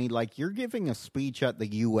telling me, like, you're giving a speech at the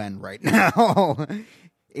UN right now.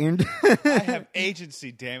 And I have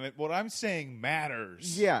agency, damn it. What I'm saying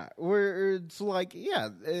matters. Yeah, where it's like, yeah,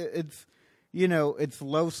 it's, you know, it's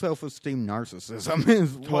low self-esteem narcissism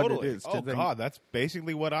is what it is. Oh, God, that's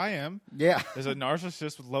basically what I am. Yeah. As a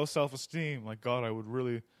narcissist with low self-esteem, like, God, I would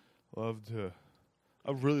really love to...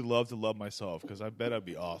 I'd really love to love myself because I bet I'd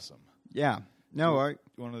be awesome. Yeah. No, you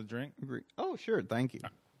want a drink? Agree. Oh, sure. Thank you.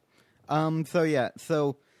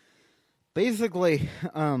 So basically,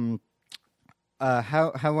 how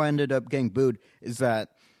I ended up getting booed is that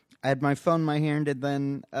I had my phone in my hand, and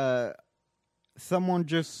then someone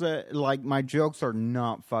just said, like, my jokes are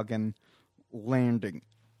not fucking landing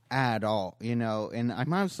at all, you know. And I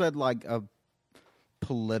might have said, like, a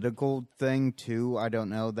political thing, too. I don't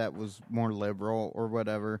know. That was more liberal or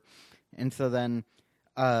whatever. And so then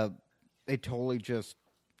they totally just,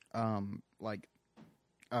 like,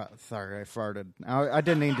 sorry, I farted. I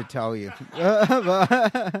didn't need to tell you.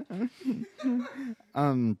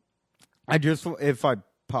 I just, if I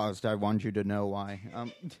paused, I want you to know why.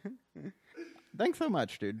 Thanks so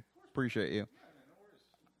much, dude. Appreciate you.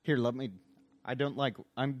 Here, let me. I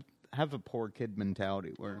have a poor kid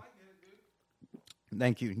mentality where.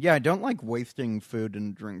 Thank you. Yeah, I don't like wasting food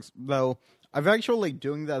and drinks, though. I've actually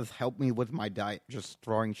doing that has helped me with my diet, just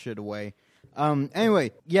throwing shit away.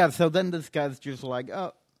 Anyway, yeah. So then this guy's just like,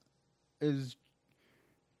 is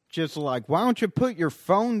just like, why don't you put your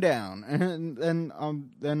phone down? And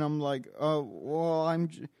then I'm like, oh, well,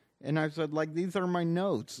 and I said, like, these are my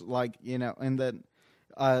notes, like, you know. And then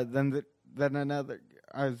another,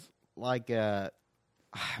 I was like, I'm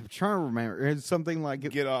trying to remember. It's something like,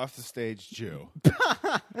 get off the stage, Jew.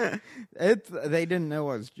 They didn't know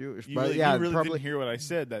I was Jewish, but you really didn't hear what I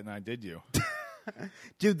said that night, did you?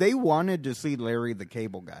 Dude, they wanted to see Larry the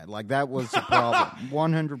Cable Guy. Like, that was the problem,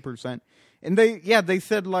 100%. And they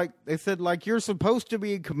said like you're supposed to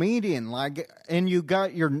be a comedian, like, and you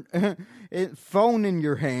got your phone in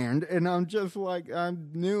your hand, and I'm just like, I'm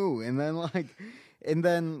new, and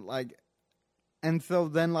so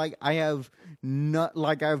then I have no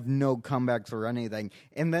comebacks or anything,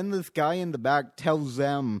 and then this guy in the back tells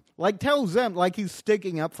them like he's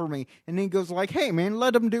sticking up for me, and he goes like, hey man,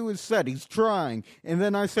 let him do his set, he's trying. And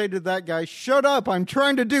then I say to that guy, shut up, I'm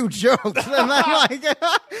trying to do jokes. And then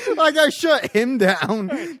like I shut him down.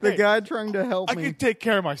 The guy trying to help me. I can take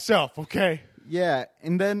care of myself, okay? Yeah,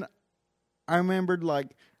 and then I remembered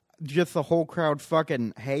like just the whole crowd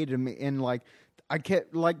fucking hated me, and like I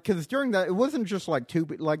kept, like, because during that, it wasn't just, like,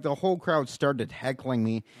 like, the whole crowd started heckling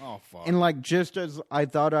me. Oh, fuck. And, like, just as I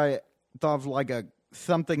thought of, like,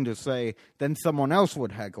 something to say, then someone else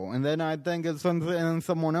would heckle. And then I'd think of something, and then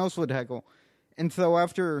someone else would heckle. And so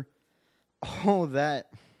after all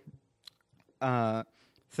that,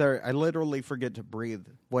 sorry, I literally forget to breathe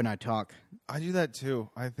when I talk. I do that, too.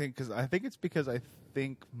 I think it's because I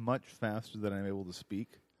think much faster than I'm able to speak.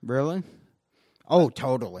 Really? Oh,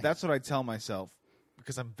 totally. That's what I tell myself.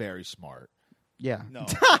 Because I'm very smart. Yeah. No.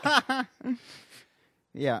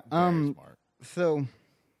 Yeah. Very smart. So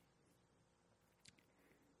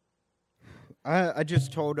I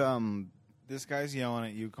just told this guy's yelling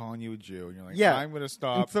at you, calling you a Jew, and you're like, yeah, I'm going to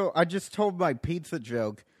stop. And so I just told my pizza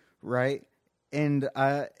joke, right? And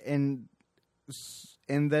then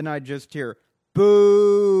I just hear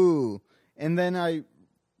boo, and then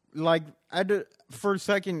for a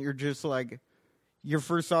second you're just like, your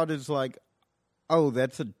first thought is like, oh,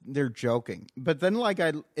 they're joking. But then like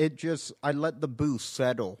I let the boo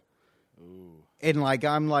settle. Ooh. And like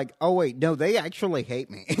I'm like, oh wait, no, they actually hate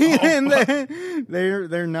me. And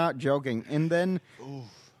they're not joking. And then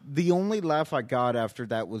the only laugh I got after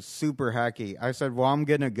that was super hacky. I said, well, I'm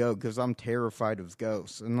gonna go because I'm terrified of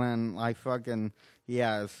ghosts. And then I fucking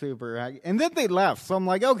super hacky. And then they laughed. So I'm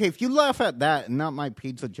like, okay, if you laugh at that and not my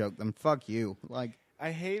pizza joke, then fuck you. Like,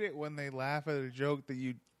 I hate it when they laugh at a joke that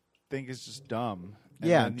you think is just dumb. And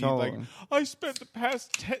yeah, then totally. Like, I spent the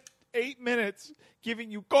past 8 minutes giving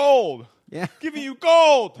you gold. Yeah. Giving you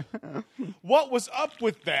gold. What was up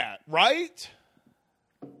with that, right?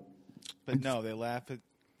 But no, they laugh at,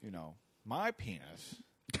 my penis.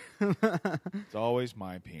 It's always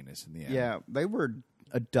my penis in the end. Yeah, they were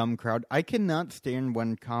a dumb crowd. I cannot stand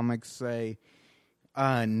when comics say,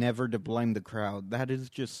 never to blame the crowd. That is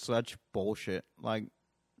just such bullshit. Like,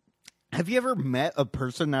 have you ever met a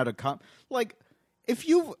person at a like, if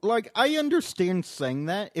you I understand saying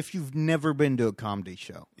that if you've never been to a comedy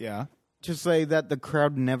show. Yeah. To say that the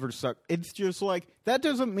crowd never sucked. It's just like, that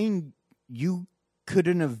doesn't mean you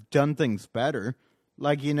couldn't have done things better.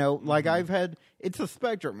 Like, like I've had, it's a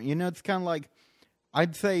spectrum. It's kind of like,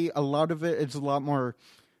 I'd say a lot of it is a lot more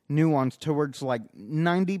nuanced towards like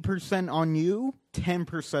 90% on you,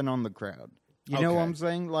 10% on the crowd. You know what I'm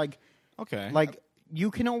saying? Like, okay. Like,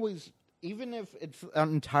 you can always, even if it's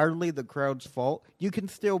entirely the crowd's fault, you can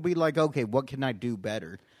still be like, okay, what can I do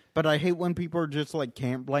better? But I hate when people are just like,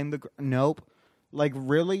 can't blame the... Nope. Like,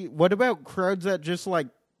 really? What about crowds that just like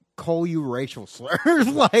call you racial slurs.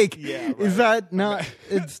 Like, Yeah, right. is that not?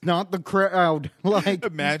 It's not the crowd. Like,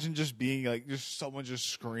 Imagine just being like, just someone just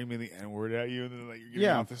screaming the N-word at you, and then like you're getting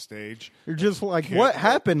Yeah. off the stage. you're just like, what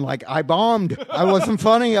happened? Like, I bombed. I wasn't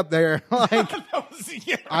funny up there. Like,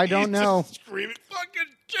 I don't he's know. Just screaming, "Fucking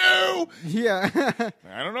Jew!" yeah.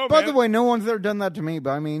 I don't know. By man. the way, no one's ever done that to me.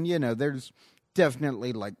 But I mean, there's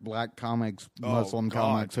definitely like black comics, Muslim God,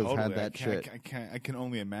 comics who've totally. had that shit. I can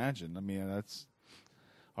only imagine. I mean, that's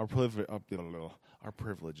our privilege. Our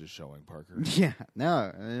privilege is showing, Parker. Yeah,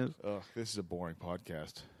 no, it is. Ugh, this is a boring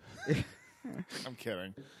podcast. I'm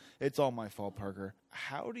kidding. It's all my fault, Parker.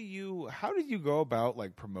 How did you go about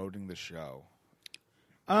like promoting the show?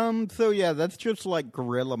 So yeah, that's just like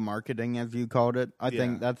guerrilla marketing, as you called it. I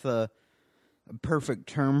think that's a perfect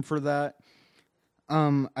term for that.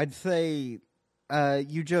 I'd say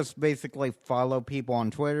you just basically follow people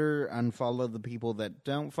on Twitter, unfollow the people that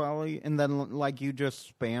don't follow you, and then like you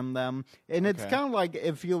just spam them. And it's kind of like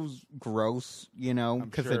it feels gross,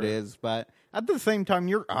 because it is. But at the same time,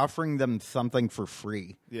 you're offering them something for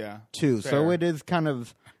free, too. Fair. So it is kind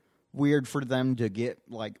of weird for them to get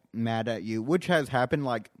like mad at you, which has happened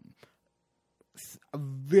like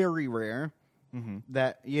very rare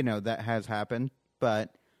that that has happened.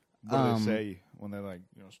 But what do they say when they're like,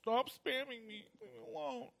 stop spamming me, leave me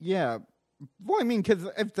alone? Yeah, well, I mean, because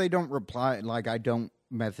if they don't reply, like I don't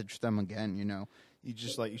message them again. You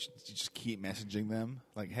just like you just keep messaging them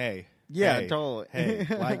like, hey, totally. Hey,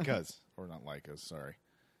 like us or not like us? Sorry.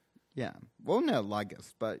 Yeah, well, no, like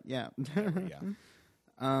us, but yeah.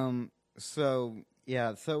 So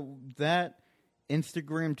that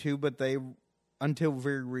Instagram too, but they until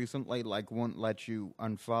very recently like won't let you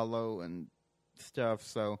unfollow and stuff.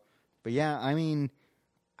 So, but yeah, I mean,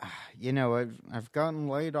 I've gotten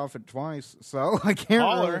laid off it twice, so I can't.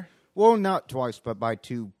 Holler. Well, not twice, but by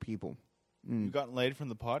two people. You gotten laid from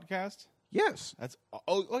the podcast? Yes. That's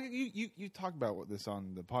you talked about this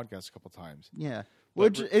on the podcast a couple times. Yeah.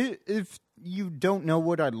 Which, if you don't know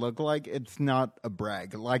what I look like, it's not a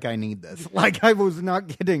brag. Like, I need this. Like, I was not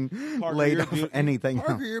getting Parker, laid off anything.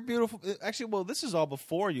 Parker, you're beautiful. Actually, well, this is all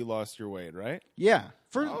before you lost your weight, right? Yeah.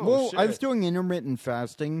 Shit. I was doing intermittent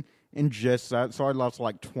fasting and just that, so I lost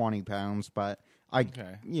like 20 pounds, but I,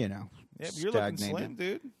 Yeah, you're looking stagnated. slim,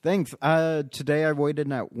 dude. Thanks. Today I weighed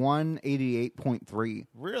in at 188.3.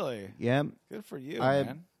 Really? Yeah. Good for you, I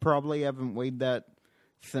man. probably haven't weighed that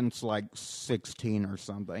since like 16 or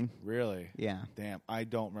something. Really? Yeah. Damn, I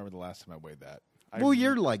don't remember the last time I weighed that. Well,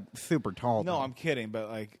 you're like super tall. No, though. I'm kidding, but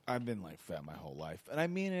like I've been like fat my whole life, and I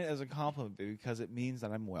mean it as a compliment because it means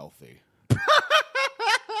that I'm wealthy.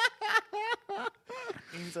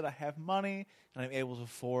 It means that I have money and I'm able to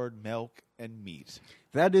afford milk and meat.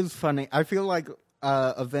 That is funny. I feel like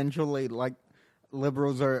eventually, like,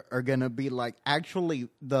 liberals are going to be like, actually,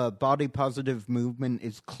 the body positive movement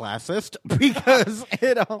is classist because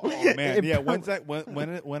Oh man, yeah. When's that?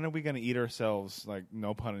 When are we going to eat ourselves? Like,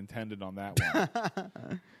 no pun intended on that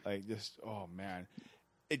one. Like, just oh man,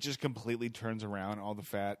 it just completely turns around. All the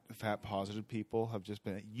fat positive people have just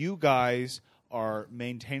been. You guys are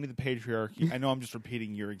maintaining the patriarchy. I know I'm just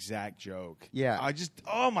repeating your exact joke. Yeah.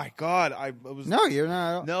 Oh my God. I was. No, you're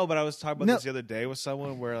not. No, but I was talking about this the other day with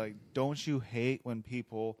someone where, like, don't you hate when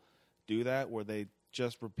people do that, where they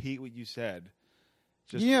just repeat what you said?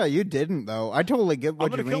 Yeah, you didn't, though. I totally get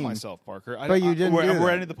what you mean. I'm going to kill myself, Parker. But you didn't do We're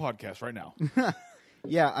that. ending the podcast right now.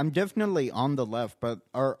 Yeah, I'm definitely on the left, but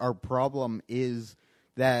our problem is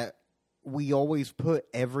that we always put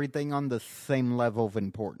everything on the same level of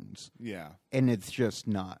importance. Yeah. And it's just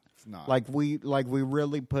not. It's not. Like we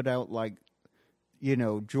really put out, like,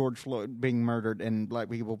 George Floyd being murdered and black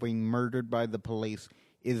people being murdered by the police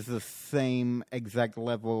is the same exact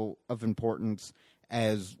level of importance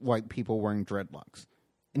as white people wearing dreadlocks.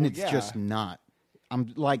 And it's just not.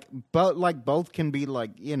 I'm like, but like both can be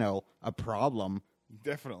like, a problem.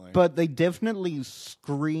 Definitely. But they definitely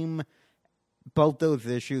scream both those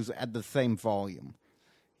issues at the same volume.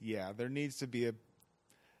 Yeah, there needs to be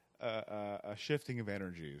a shifting of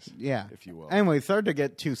energies. Yeah. If you will. Anyway, sorry to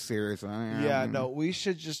get too serious. No, we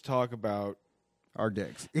should just talk about our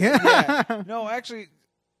dicks. Yeah. No, actually,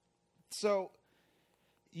 so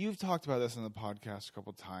you've talked about this on the podcast a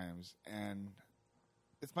couple times, and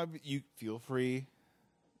you feel free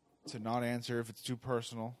to not answer if it's too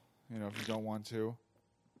personal, if you don't want to.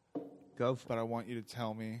 Go for it. But I want you to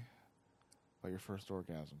tell me about your first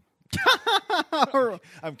orgasm.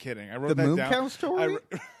 I'm kidding. I wrote the that moo down. cow story?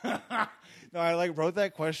 No, I wrote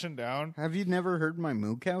that question down. Have you never heard my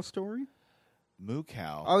moo cow story? Moo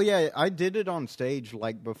cow. Oh yeah, I did it on stage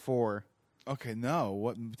like before. Okay, no.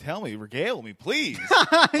 What? Tell me, regale me, please.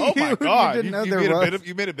 Oh my God! You,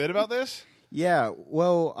 You made a bit about this. Yeah.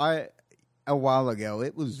 Well, a while ago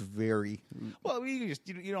it was very. Well, you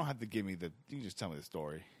don't have to give me the. You can just tell me the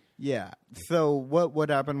story. Yeah. So what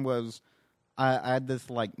happened was, I had this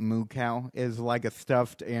like moo cow. Is like a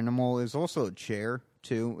stuffed animal. Is also a chair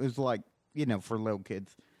too. Is like for little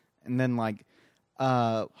kids, and then like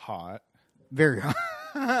hot. Very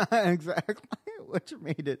hot. Exactly. Which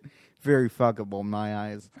made it very fuckable in my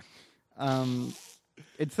eyes.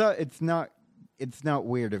 It's not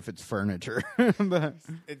weird if it's furniture. But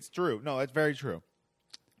it's true. No, it's very true.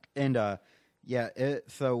 And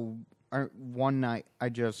so one night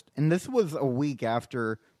and this was a week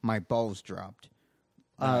after my balls dropped.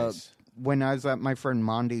 Nice. When I was at my friend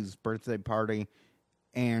Mondi's birthday party,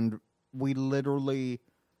 and we literally.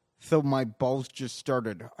 So my balls just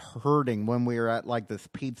started hurting when we were at like this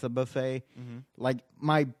pizza buffet. Mm-hmm.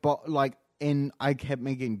 Like and I kept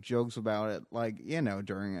making jokes about it, like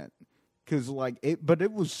during it, because but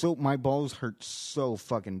it was my balls hurt so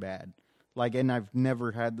fucking bad. Like, and I've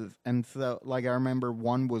never had this, and so like I remember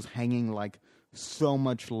one was hanging like so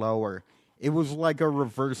much lower. It was like a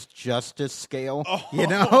reverse justice scale,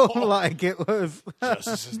 like it was.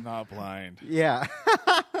 Justice is not blind. Yeah.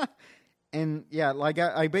 And, yeah, like,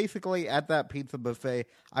 I basically, at that pizza buffet,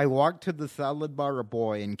 I walked to the salad bar a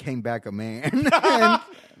boy and came back a man.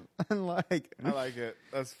 and like... I like it.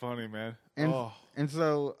 That's funny, man. And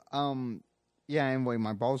so, anyway,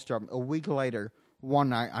 my balls dropped. A week later,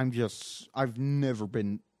 one night, I've never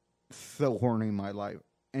been so horny in my life.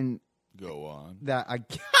 And... Go on. That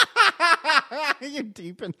you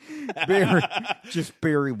deep in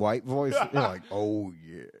Barry White voice. You're like, oh,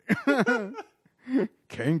 yeah.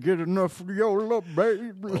 Can't get enough of your love,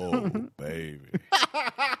 baby. Oh, baby.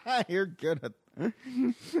 You're good at that.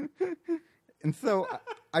 And so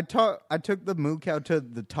I took the moo cow to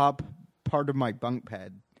the top part of my bunk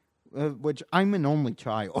bed, which I'm an only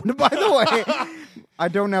child. By the way, I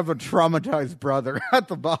don't have a traumatized brother at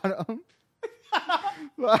the bottom.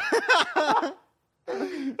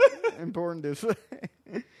 Important to say.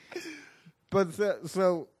 But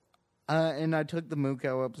and I took the moo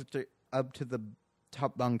cow up to the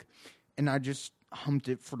top bunk, and I just humped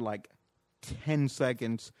it for like 10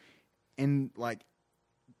 seconds, and like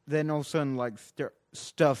then all of a sudden like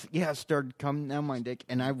stuff started coming down my dick,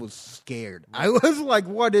 and I was scared. I was like,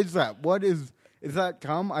 what is that? Is that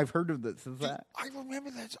cum? I've heard of this. Is that? I remember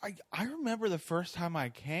that. I remember the first time I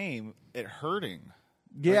came, it hurting.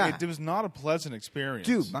 Yeah. Like, it was not a pleasant experience.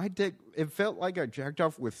 Dude, my dick, it felt like I jacked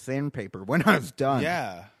off with sandpaper when I was done.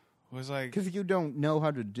 Yeah. It was like... Because you don't know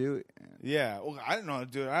how to do it. Yeah. Well, I didn't know how to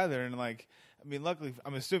do it either. And like, I mean, luckily,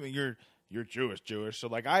 I'm assuming you're Jewish. So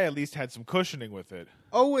like, I at least had some cushioning with it.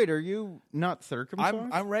 Oh, wait, are you not circumcised?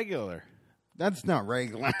 I'm regular. That's not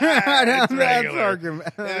regular. It's regular.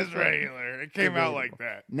 It's regular. It came out like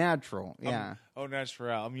that. Natural, yeah.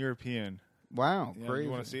 Natural. I'm European. Wow, yeah, crazy.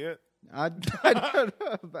 You want to see it? I don't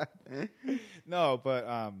know about it. No,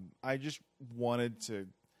 but I just wanted to,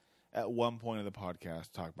 at one point in the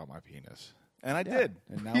podcast, talk about my penis. And I did.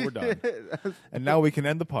 And now we're done. And now we can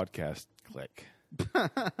end the podcast. Click.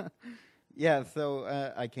 Yeah,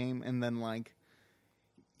 so I came, and then like...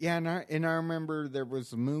 Yeah, and I remember there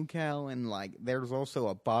was a moo cow, and like there's also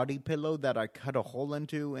a body pillow that I cut a hole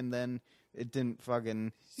into, and then it didn't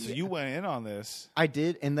fucking... So you went in on this. I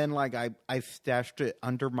did, and then like I stashed it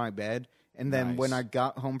under my bed, and then when I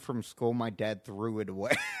got home from school, my dad threw it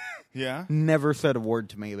away. Yeah? Never said a word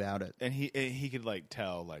to me about it. And he could like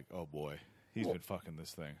tell, like, oh boy, he's been fucking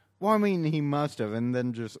this thing. Well, I mean, he must have, and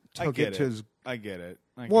then just took it to his... I get it.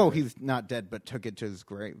 He's not dead, but took it to his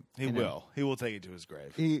grave. He will. He will take it to his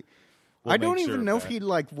grave. I don't even know if he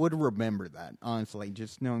like would remember that. Honestly,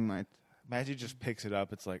 just knowing my. Imagine he just picks it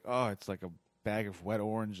up. It's like, oh, it's like a bag of wet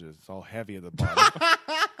oranges. It's all heavy at the bottom.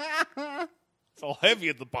 It's all heavy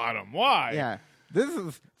at the bottom. Why? Yeah.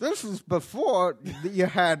 This is before you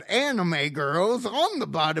had anime girls on the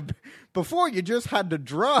bottom. Before you just had to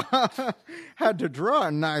draw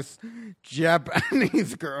a nice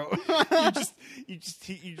Japanese girl. you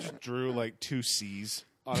just drew like two C's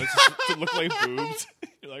on it to look like boobs.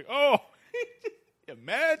 You're like, oh,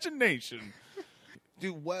 imagination,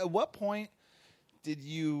 dude. At what point did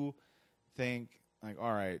you think like,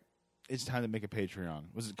 all right, it's time to make a Patreon?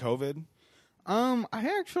 Was it COVID?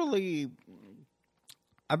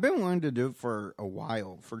 I've been wanting to do it for a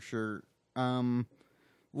while, for sure.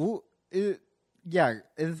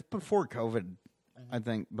 It's before COVID, I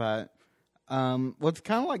think. But what's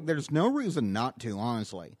kind of like, there's no reason not to,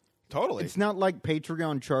 honestly. Totally. It's not like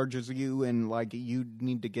Patreon charges you and like you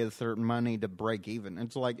need to get certain money to break even.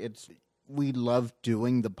 It's like we love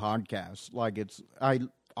doing the podcast. Like, I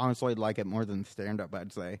honestly like it more than stand-up,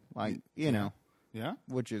 I'd say. Like, you know. Yeah?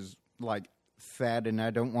 Which is, like, sad, and I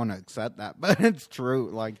don't want to accept that, but it's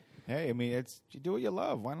true. Like, hey, I mean, you do what you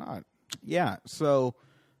love. Why not? Yeah, so,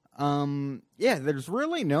 there's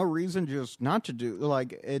really no reason just not to do,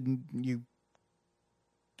 like, and you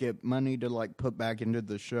get money to, like, put back into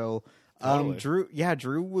the show. Totally.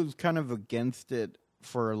 Drew was kind of against it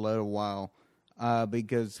for a little while,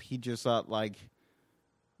 because he just thought, like,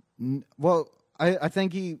 I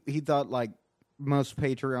think he thought, like, most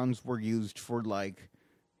Patreons were used for, like,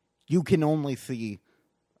 you can only see,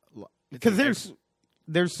 because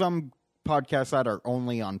there's some podcasts that are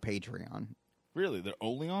only on Patreon. Really? They're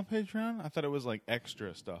only on Patreon? I thought it was like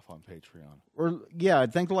extra stuff on Patreon. Or I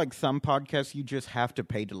think like some podcasts you just have to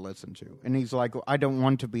pay to listen to. And he's like, I don't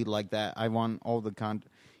want to be like that. I want all the content,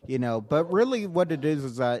 you know. But really what it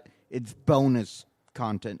is that it's bonus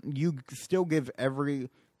content. You still give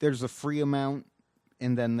there's a free amount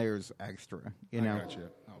and then there's extra, you know. I got you.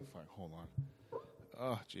 Oh, fuck. Hold on.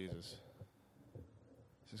 Oh, Jesus.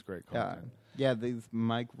 This is great content. Yeah, these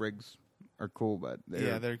mic rigs are cool, but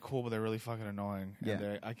they're cool, but they're really fucking annoying. Yeah.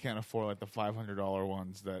 And I can't afford like the $500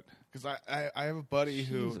 ones because I have a buddy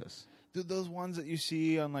who dude, those ones that you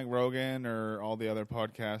see on like Rogan or all the other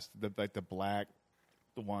podcasts, like the black,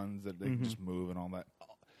 the ones that they can just move and all that.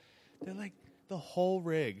 They're like the whole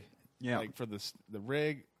rig. Yeah, like for the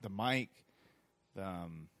rig, the mic, the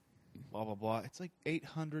blah blah blah. It's like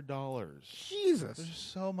 $800. Jesus, there's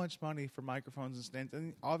so much money for microphones and stands,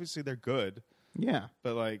 and obviously they're good. Yeah,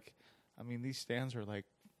 but like, I mean, these stands are like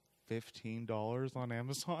 $15 on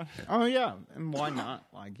Amazon. Oh yeah, and why not?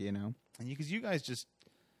 Like, you know, and because you guys just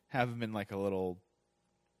have them in like a little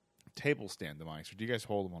table stand, the mics, or do you guys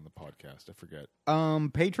hold them on the podcast? I forget.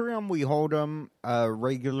 Patreon we hold them.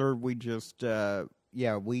 Regular we just we're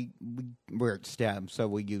at Stab, so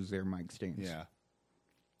we use their mic stands. Yeah.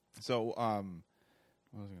 So,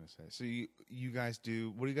 what was I going to say? So you guys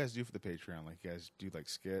do, what do you guys do for the Patreon? Like, you guys do like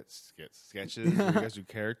sketches? Or you guys do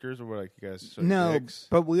characters? Or what, like, you guys sort of No, gigs?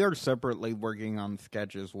 but we are separately working on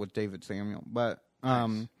sketches with David Samuel. But,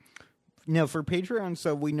 no, for Patreon,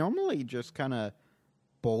 so we normally just kind of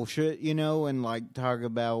bullshit, you know, and like talk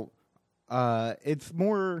about, it's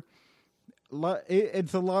a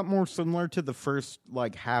lot more similar to the first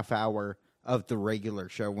like half hour of the regular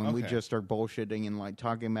show when we just are bullshitting and like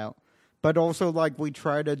talking about, but also like we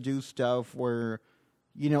try to do stuff where,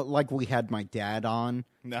 you know, like we had my dad on.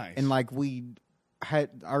 Nice. And like we had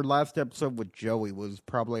our last episode with Joey was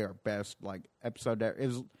probably our best like episode.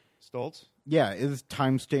 Stoltz? Yeah, it was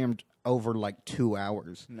timestamped over like 2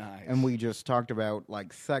 hours. Nice. And we just talked about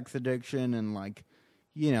like sex addiction and like,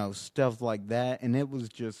 you know, stuff like that. And it was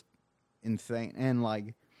just insane. And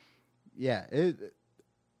like, yeah,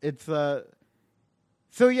 it's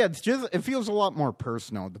so yeah, it feels a lot more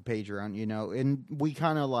personal, the Patreon, you know, and we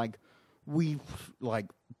kind of like,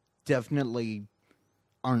 definitely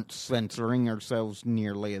aren't censoring ourselves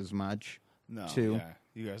nearly as much. No, too. yeah.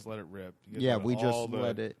 You guys let it rip. We just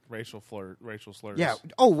let it. Racial slurs. Yeah.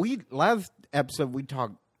 Last episode we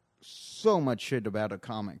talked so much shit about a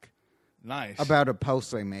comic. Nice. About a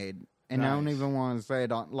post they made. And nice. I don't even want to say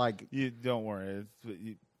it on, like... You don't worry.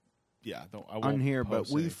 I won't on here, but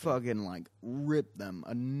we anything. fucking, like, ripped them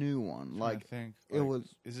a new one. Like, I think it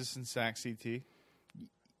was... Is this in SAC CT?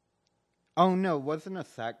 Oh, no, it wasn't a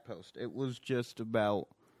SAC post. It was just about...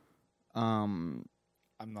 I'm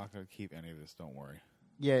not going to keep any of this, don't worry.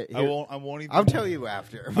 Yeah, I won't even... I'll tell you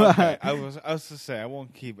after. Okay. I was to say, I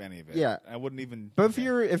won't keep any of it. Yeah. I wouldn't even... But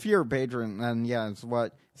if you're a patron, then yeah, it's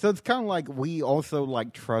what... So it's kind of like we also,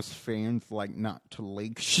 like, trust fans, like, not to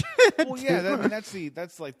leak shit. Well, yeah,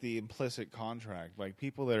 that's like the implicit contract. Like,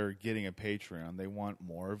 people that are getting a Patreon, they want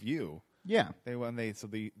more of you. Yeah.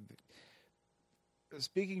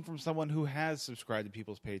 Speaking from someone who has subscribed to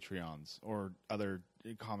people's Patreons or other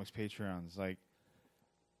comics Patreons, like,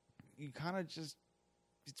 you kind of just...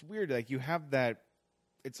 It's weird. Like, you have that...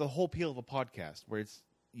 It's the whole appeal of a podcast where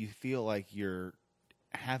you feel like you're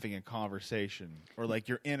having a conversation or like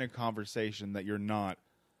you're in a conversation that you're not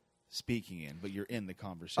speaking in, but you're in the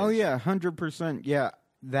conversation. Oh, yeah, 100%. Yeah,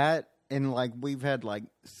 that and, like, we've had, like,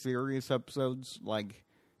 serious episodes, like,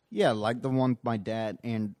 yeah, like the one with my dad.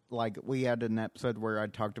 And, like, we had an episode where I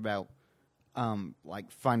talked about,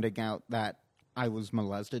 like, finding out that I was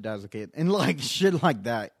molested as a kid and like shit like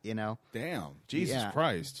that, you know? Damn. Jesus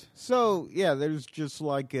Christ. So, yeah, there's just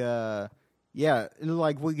like,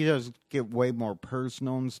 like we just get way more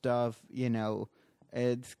personal and stuff, you know?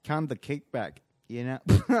 It's kind of the kickback, You know,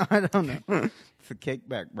 I don't know. It's a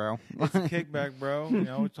kickback, bro. It's a kickback, bro. You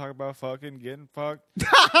know, we talk about fucking getting fucked.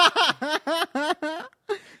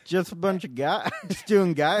 Just a bunch of guys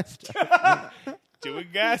doing guy stuff. Doing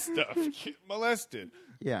guy stuff. Getting molested.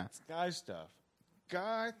 Yeah. It's guy stuff.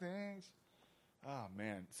 Guy things. Oh,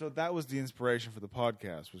 man. So that was the inspiration for the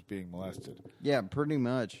podcast, was being molested. Yeah, pretty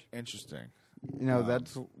much. Interesting. You know,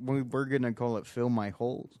 that's we're going to call it Fill My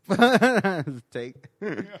Holes. Take.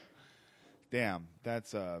 Damn,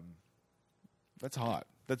 that's hot.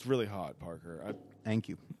 That's really hot, Parker. Thank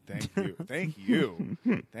you. Thank you. Thank you.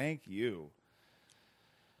 Thank you.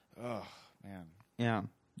 Oh, man. Yeah.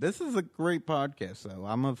 This is a great podcast, though.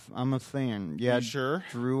 I'm a fan. Yeah, You sure?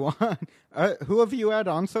 Drew on. Who have you had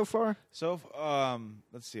on so far? So,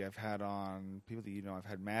 let's see. I've had on people that you know. I've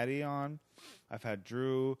had Maddie on. I've had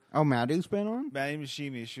Drew. Oh, Maddie's been on? Maddie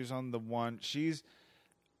Machini. She was on the one.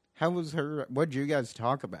 How was her? What did you guys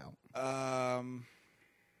talk about?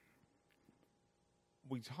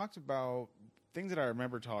 We talked about things that I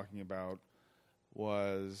remember talking about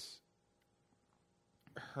was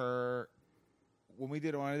her when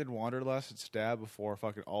I did Wanderlust at Stab before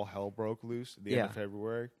fucking all hell broke loose at the end of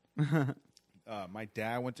February. My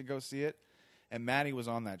dad went to go see it, and Maddie was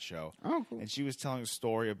on that show. Oh, cool. And she was telling a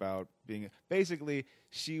story about basically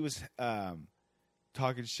she was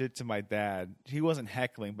talking shit to my dad. He wasn't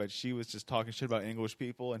heckling, but she was just talking shit about English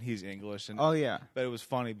people, and he's English. And oh, yeah. But it was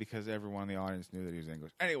funny because everyone in the audience knew that he was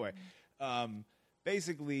English. Anyway,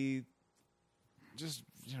 basically, just,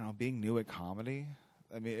 being new at comedy.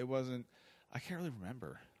 I mean, it wasn't... I can't really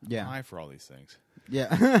remember. I'm high for all these things.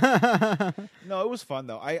 Yeah. No, it was fun,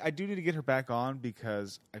 though. I do need to get her back on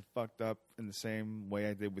because I fucked up in the same way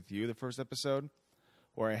I did with you the first episode,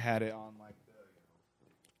 where I had it on, like,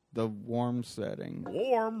 the warm setting.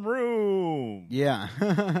 Warm room.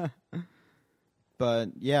 Yeah. But,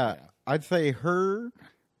 yeah, I'd say her,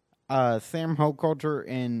 Sam Hochulter,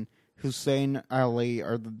 and Hussein Ali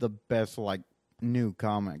are the best, like, new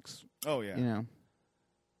comics. Oh, yeah. You know?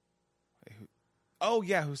 Oh,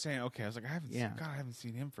 yeah, Hussein. Okay, I was like, I haven't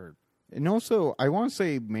seen him for... And also, I want to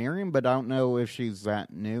say Miriam, but I don't know if she's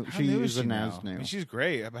that new. How new is she isn't now? as new. I mean, she's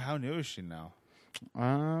great, but how new is she now?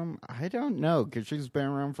 I don't know, because she's been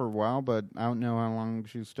around for a while, but I don't know how long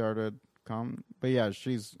she started But yeah,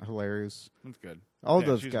 she's hilarious. That's good. All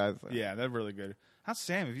those guys. Yeah, they're really good. How's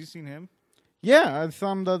Sam? Have you seen him? Yeah, I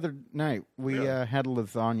saw him the other night. We Really? Had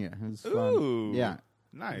lasagna. It was fun. Ooh. Yeah.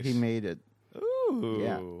 Nice. He made it. Ooh.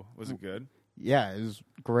 Yeah. Was it good? Yeah, it was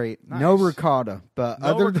great. Nice. No ricotta, but No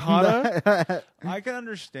other ricotta? than that... I can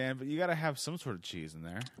understand, but you got to have some sort of cheese in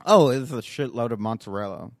there. Oh, it's a shitload of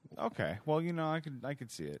mozzarella. Okay. Well, I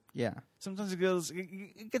could see it. Yeah. Sometimes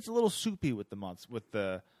it gets a little soupy with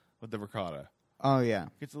the ricotta. Oh, yeah.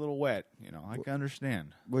 It gets a little wet, I can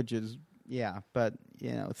understand. Which is, yeah, but,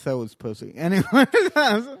 so is pussy. Anyway.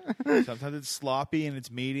 Sometimes it's sloppy and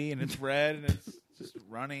it's meaty and it's red and it's just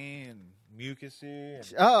runny and mucusy.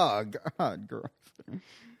 And Oh, God, gross.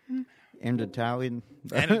 And Italian.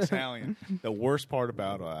 and Italian. The worst part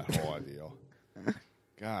about that whole ideal.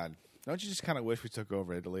 God. Don't you just kind of wish we took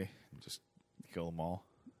over Italy and just kill them all?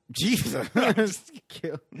 Jesus.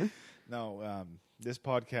 No, this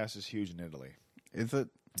podcast is huge in Italy. Is it?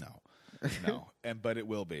 No. But it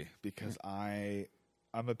will be because I'm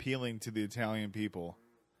appealing to the Italian people.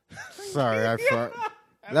 Sorry, I thought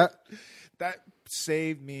that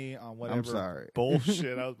saved me on whatever I'm sorry.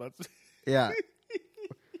 bullshit I was about to say. Yeah.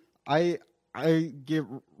 I get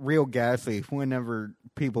real gassy whenever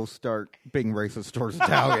people start being racist towards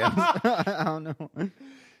Italians. I don't know.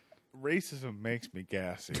 Racism makes me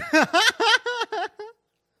gassy.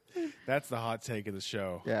 That's the hot take of the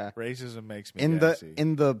show. Yeah. Racism makes me In gassy.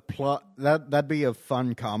 the plot, that'd be a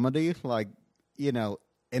fun comedy. Like,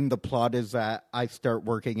 in the plot is that I start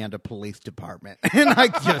working at a police department and I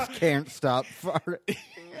just can't stop farting.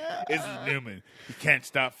 It's Newman. You can't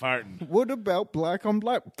stop farting. What about black on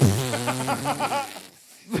black?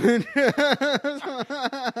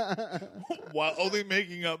 While only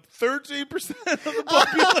making up 13% of the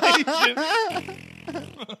population.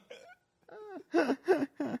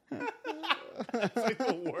 That's like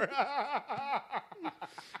the worst.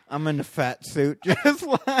 I'm in a fat suit just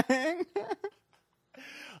lying.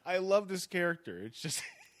 I love this character. It's just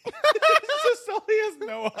he has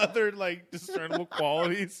no other discernible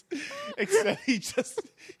qualities except he's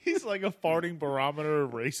like a farting barometer of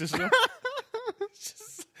racism.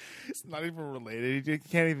 It's not even related. He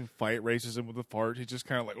can't even fight racism with a fart. He's just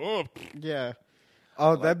kind of like, oh Yeah.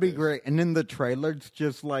 Oh, that'd be great. And in the trailer, it's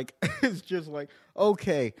just like,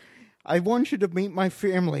 okay, I want you to meet my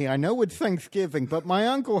family. I know it's Thanksgiving, but my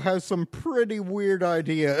uncle has some pretty weird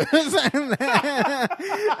ideas.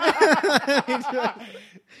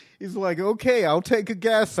 He's like, okay, I'll take a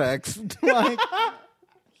gas X. Like,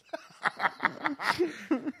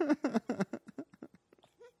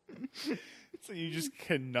 So you just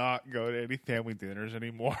cannot go to any family dinners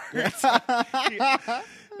anymore.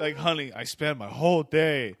 Like, honey, I spend my whole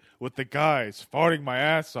day with the guys farting my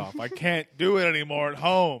ass off. I can't do it anymore at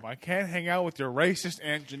home. I can't hang out with your racist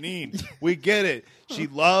Aunt Janine. We get it. She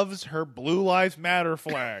loves her Blue Lives Matter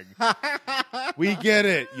flag. We get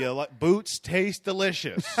it. Boots taste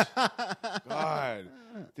delicious. God.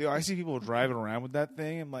 Dude, I see people driving around with that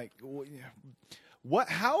thing. I'm like, what?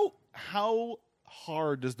 How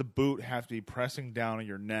hard does the boot have to be pressing down on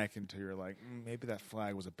your neck until you're like, maybe that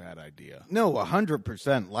flag was a bad idea? No,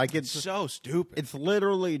 100%. Like, it's so stupid. It's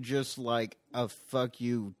literally just like a fuck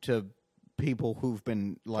you to people who've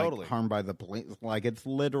been like harmed by the police. Like, it's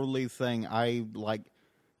literally saying I like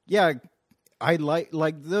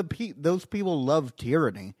those people love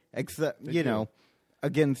tyranny, except they do.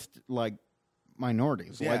 Against like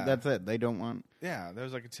minorities. Yeah. Like, that's it. They don't want. Yeah,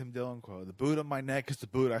 there's like a Tim Dillon quote. The boot on my neck is the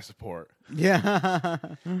boot I support. Yeah.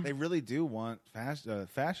 They really do want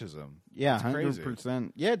fascism. Yeah, it's crazy.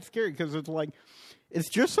 100%. Yeah, it's scary because it's like, it's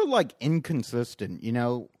just so like inconsistent, you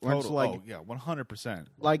know? Where it's like, oh, yeah, 100%.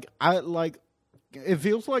 Like, it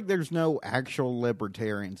feels like there's no actual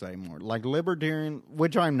libertarians anymore. Like, libertarian,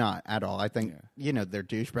 which I'm not at all. I think, they're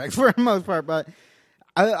douchebags for the most part, but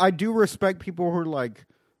I do respect people who are like,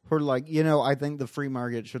 I think the free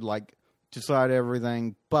market should like decide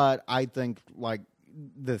everything, but I think like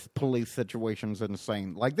this police situation is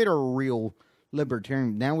insane. Like, they're a real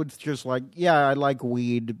libertarian. Now it's just like, yeah, I like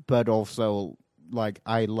weed, but also like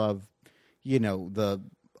I love, the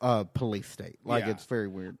police state. Like, it's very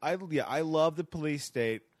weird. I love the police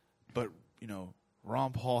state, but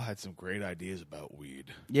Ron Paul had some great ideas about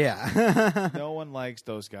weed. Yeah. No one likes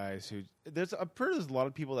those guys who... I'm pretty there's a lot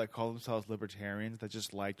of people that call themselves libertarians that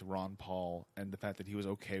just liked Ron Paul and the fact that he was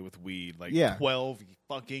okay with weed 12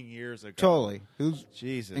 fucking years ago. Totally. Who's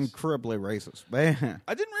Jesus. Incredibly racist. Man.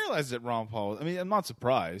 I didn't realize that Ron Paul... I mean, I'm not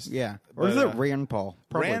surprised. Yeah. Or is it Rand Paul?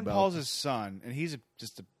 Probably Rand both. Paul's his son, and he's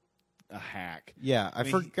just a hack. Yeah, I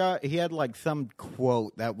forgot he had like some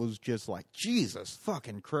quote that was just like, Jesus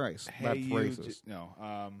fucking Christ. Hey, that's racist.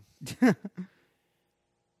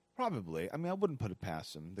 Probably. I mean, I wouldn't put it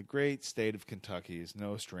past him. The great state of Kentucky is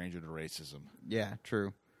no stranger to racism. Yeah,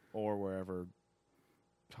 true. Or wherever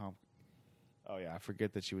Tom... Oh, yeah, I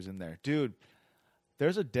forget that she was in there. Dude,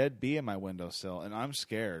 there's a dead bee in my windowsill, and I'm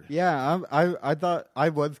scared. Yeah, I thought I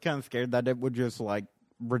was kind of scared that it would just like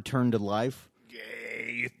return to life.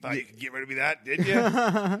 You thought you could get rid of me that, did you?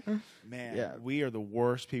 Man, we are the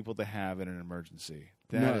worst people to have in an emergency.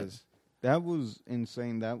 That was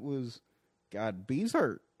insane. That was... God, bees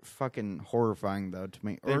are fucking horrifying, though, to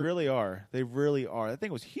me. They really are. They really are. That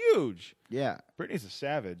thing was huge. Yeah. Brittany's a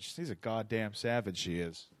savage. She's a goddamn savage, she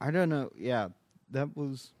is. I don't know. Yeah, that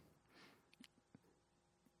was...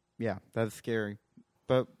 Yeah, that's scary.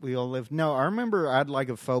 But we all live... No, I remember I had like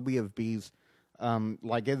a phobia of bees.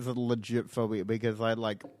 Like, it's a legit phobia because I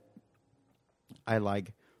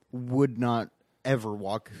would not ever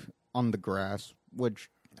walk on the grass, which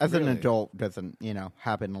as an adult doesn't,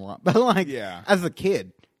 happen a lot. But like, as a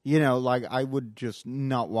kid, I would just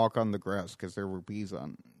not walk on the grass because there were bees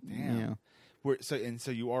on. Damn. So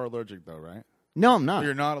you are allergic though, right? No, I'm not.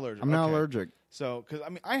 You're not allergic. I'm not allergic. So, because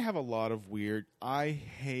I have a lot of weird. I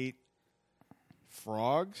hate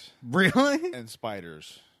frogs. Really? And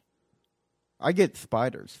spiders. I get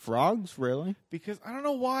spiders. Frogs, really? Because I don't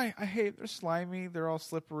know why. They're slimy. They're all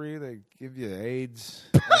slippery. They give you AIDS.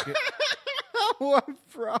 What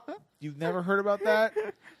frog? You've never heard about that?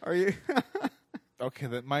 Are you? Okay,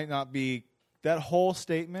 that whole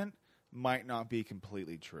statement might not be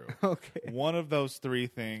completely true. Okay. One of those three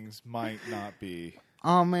things might not be.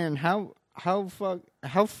 Oh man, how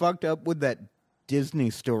fucked up would that Disney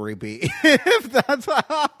story be if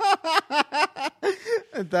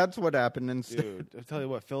that's what happened instead? Dude, I'll tell you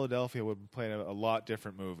what, Philadelphia would be playing a lot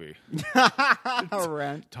different movie.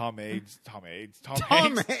 Right. Tom Hanks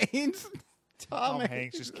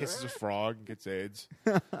just kisses a frog and gets AIDS.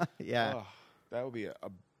 Yeah. Oh, that would be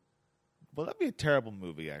that'd be a terrible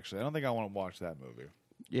movie, actually. I don't think I want to watch that movie.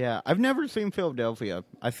 Yeah, I've never seen Philadelphia.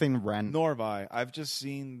 I've seen Rent. Nor have I. I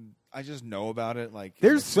just know about it. Like,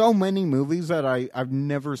 there's so many movies that I've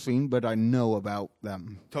never seen, but I know about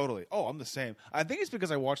them. Totally. Oh, I'm the same. I think it's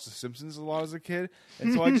because I watched The Simpsons a lot as a kid,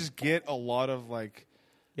 and so I just get a lot of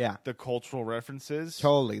the cultural references.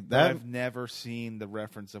 Totally. But I've never seen the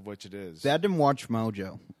reference of which it is. That didn't watch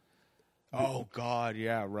Mojo. Oh God,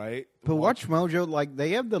 yeah, right. But Watch Mojo, like,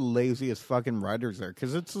 they have the laziest fucking writers there,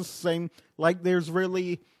 because it's the same. Like, there's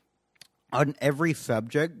really on every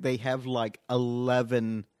subject they have like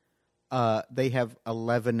 11. They have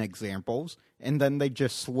 11 examples, and then they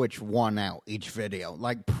just switch one out each video,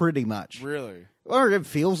 like pretty much. Really? Or it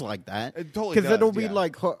feels like that. It totally because does, it'll be yeah.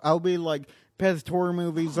 like I'll be like best horror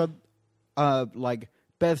movies like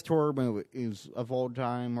best horror movies of all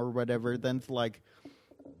time or whatever. Then it's like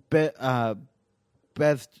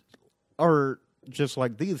best or just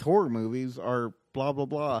like these horror movies are blah blah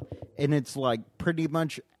blah, and it's like pretty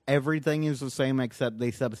much everything is the same except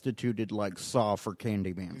they substituted like Saw for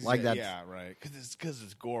Candyman. Like that's right. Because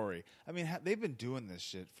it's gory. I mean, they've been doing this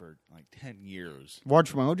shit for like 10 years.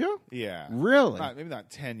 Watch Mojo. Yeah, Really? Maybe not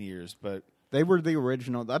 10 years, but They were the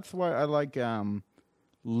original. That's why I like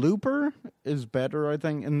Looper is better, I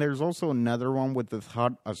think. And there's also another one with this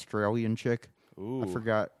hot Australian chick. ooh, I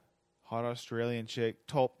forgot. hot Australian chick,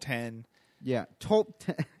 top 10. Yeah, top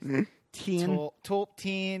 10. Top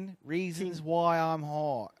 10 reasons why I'm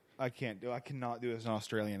hot. I cannot do an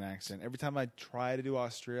Australian accent. Every time I try to do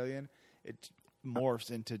Australian, it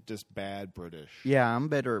morphs into just bad British. Yeah, I'm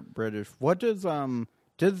better at British. What does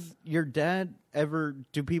your dad ever?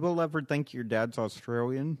 Do people ever think your dad's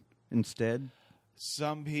Australian instead?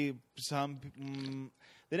 Some people,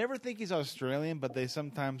 they never think he's Australian, but they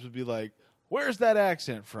sometimes would be like, "Where's that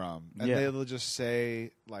accent from?" And Yeah. they'll just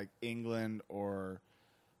say like England or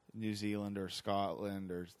New Zealand or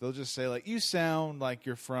Scotland, or they'll just say like, "You sound like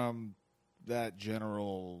you're from that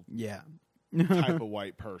general Yeah. type of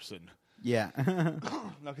white person." Yeah.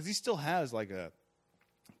 No, because he still has like a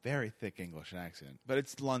very thick English accent, but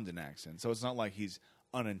it's London accent, so it's not like he's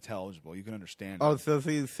unintelligible. You can understand. Oh, him. so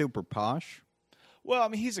he's super posh? Well, I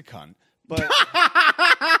mean, he's a cunt, but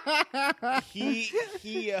he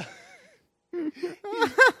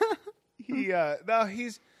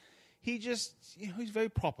just he's very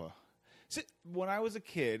proper. So, when I was a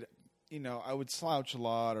kid, I would slouch a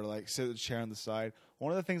lot or like sit in the chair on the side.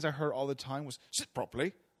 One of the things I heard all the time was sit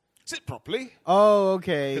properly. Oh,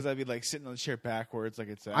 okay. Because I'd be like sitting on the chair backwards, like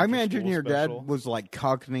it's. I imagine your special. dad was like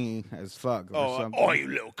Cockney as fuck or something. Oh, you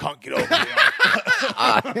little cunt, get over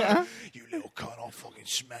here! You little cunt, I'll fucking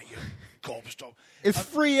smack you, gobstop. It's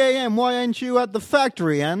 3 a.m. Why aren't you at the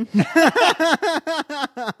factory, Ann?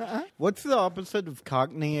 What's the opposite of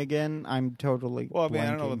Cockney again? I'm totally. Well, I mean, blanking. I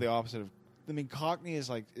don't know what the opposite of. I mean, Cockney is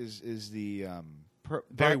like is the very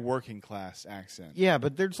very working class accent. Yeah,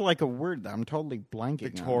 but there's like a word that I'm totally blanking.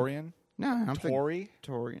 Victorian, On. No, I'm Tory,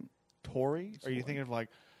 Victorian. Tory. Are you thinking of like,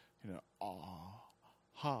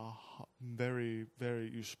 very, very?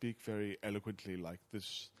 You speak very eloquently like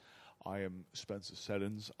this. I am Spencer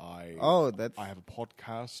Seddons. I have a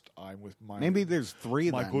podcast. I'm with my Maybe there's three.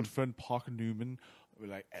 my then. good friend Parker Newman. We're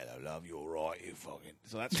like, hello, love, you're right, you fucking.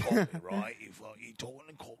 So that's Cockney, right? You talking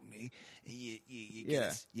to Cockney.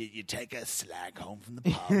 You take a slag home from the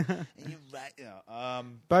pub, and you right.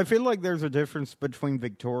 But I feel like there's a difference between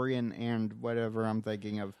Victorian and whatever I'm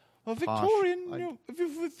thinking of. Well, Posh, Victorian. like-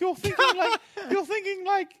 If you're thinking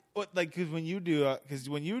like what? Like because when you do it,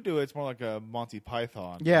 it's more like a Monty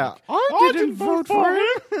Python. Yeah, Like, I didn't vote for him.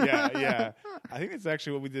 yeah. I think it's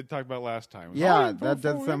actually what we did talk about last time. Yeah, that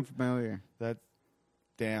does sound familiar.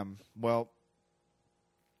 Damn. Well,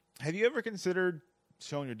 have you ever considered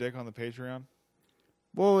showing your dick on the Patreon?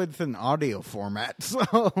 Well, it's an audio format, so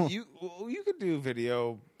You could do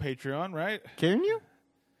video Patreon, right? can you?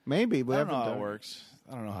 Maybe. We I don't know haven't how done it works.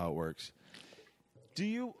 I don't know how it works. Do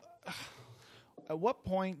you? At what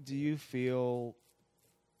point do you feel?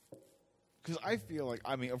 Because I feel like,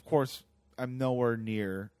 I mean, of course, I'm nowhere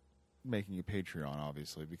near making a Patreon,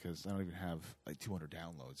 obviously, because I don't even have like 200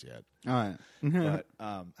 downloads yet. All right. But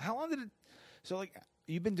how long did it? So, like,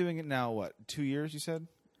 you've been doing it now? What, 2 years? You said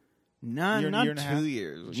Not year and a half? 2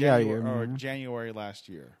 years. January, yeah, or January last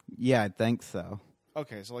year. Yeah, I think so.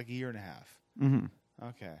 Okay, so like a year and a half. Mm-hmm.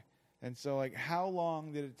 Okay, and so like, how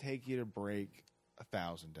long did it take you to break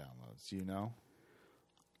 1,000 downloads? Do you know?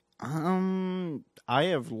 I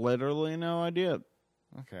have literally no idea.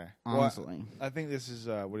 Okay, Honestly, well, I think this is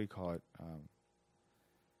what do you call it?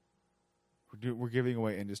 We're giving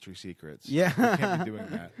away industry secrets. Yeah. We can't be doing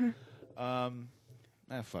that.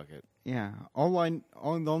 Fuck it. Yeah. The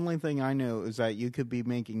only thing I know is that you could be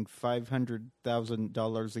making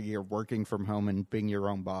 $500,000 a year working from home and being your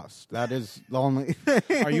own boss. That is the only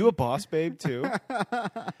thing. Are you a boss babe too?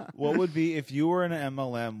 What would be if you were in an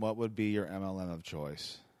MLM? What would be your MLM of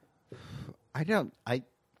choice?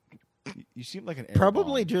 You seem like an air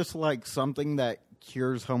Probably bomb. just like something that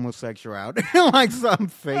cures homosexuality. Like some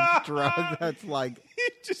fake drug that's like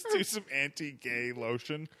Just do some anti-gay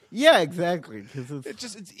lotion. Yeah, exactly. 'Cause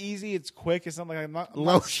It's easy. It's quick. It's not like I'm not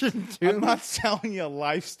lotion too. I'm not selling you a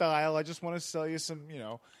lifestyle. I just want to sell you some,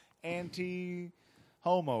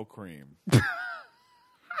 anti-homo cream.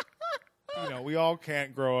 We all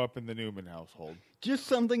can't grow up in the Newman household. Just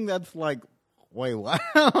something that's like, wait, what?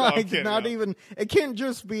 Not even. It can't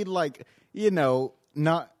just be like,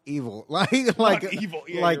 not evil. Like evil.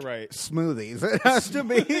 Yeah, like you're right. smoothies. It has to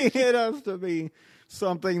be. It has to be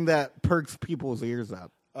something that perks people's ears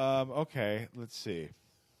up. Okay, let's see.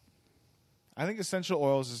 I think essential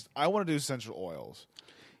oils I want to do essential oils.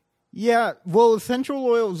 Yeah, well, essential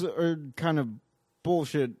oils are kind of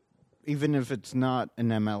bullshit, even if it's not an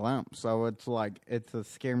MLM. So it's like, it's a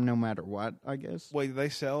scam no matter what, I guess. Wait, do they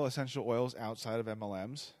sell essential oils outside of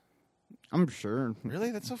MLMs? I'm sure.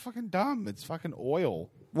 Really? That's so fucking dumb. It's fucking oil.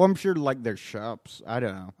 Well, I'm sure, like, there's shops. I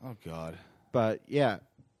don't know. Oh, God. But, yeah.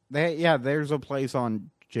 There's a place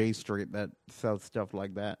on J Street that sells stuff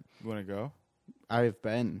like that. You want to go? I've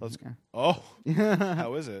been. Let's go. Oh.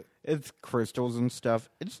 How is it? It's crystals and stuff.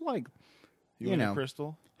 It's like, you into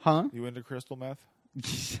crystal? Huh? You into crystal meth?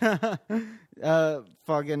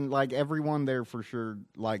 Fucking, like, everyone there for sure,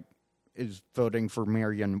 like, is voting for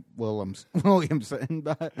Marianne Williamson.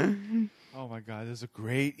 But oh, my God. There's a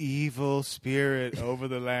great evil spirit over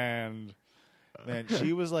the land. Man,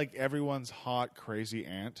 she was like everyone's hot, crazy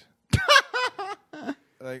aunt.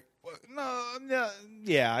 Like, no,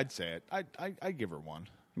 yeah, I'd say it. I'd give her one.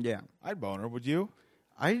 Yeah. I'd bone her. Would you?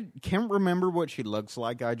 I can't remember what she looks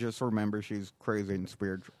like. I just remember she's crazy and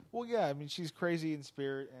spiritual. Well, yeah, I mean, she's crazy in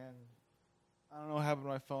spirit, and I don't know what happened to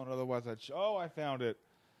my phone. Otherwise, I found it.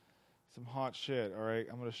 Some hot shit. All right,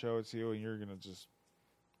 I'm going to show it to you, and you're going to just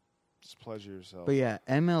pleasure yourself. But yeah,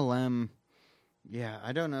 MLM, yeah,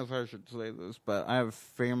 I don't know if I should say this, but I have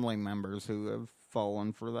family members who have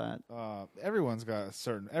fallen for that. Everyone's got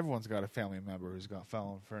a family member who's got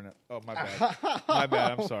fallen for it. Oh, my bad. My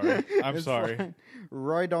bad. I'm sorry. I'm sorry.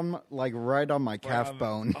 Like right on my calf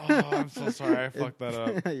bone. Oh, I'm so sorry. I fucked that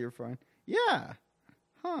up. You're fine. Yeah.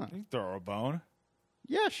 Huh. You can throw her a bone.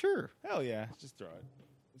 Yeah, sure. Hell yeah. Just throw it.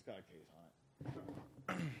 It's got a case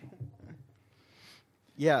on it.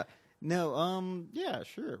 Yeah. No, yeah,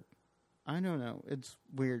 sure. I don't know. It's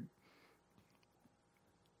weird.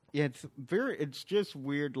 Yeah, it's just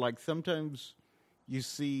weird. Like, sometimes you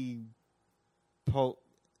see you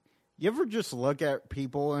ever just look at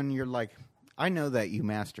people and you're like, I know that you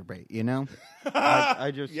masturbate,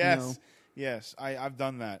 I just know. Yes, I've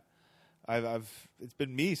done that. It's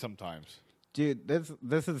been me sometimes. Dude,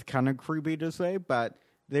 this is kind of creepy to say, but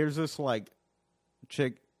there's this, like,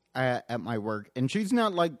 chick at my work, and she's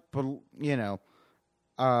not, like,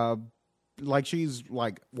 like, she's,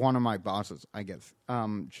 like, one of my bosses, I guess.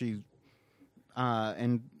 She's,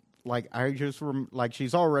 and, like, like,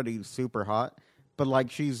 she's already super hot, but,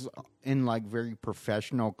 like, she's in, like, very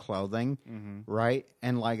professional clothing, right?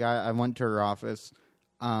 And, like, I went to her office,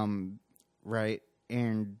 right?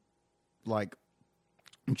 And, like,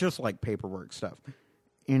 just, like, paperwork stuff.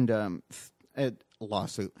 And,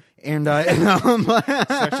 lawsuit. And,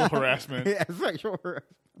 Sexual harassment. Yeah, sexual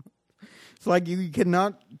harassment. It's like, you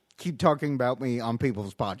cannot keep talking about me on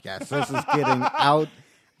people's podcasts. This is getting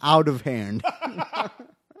out of hand.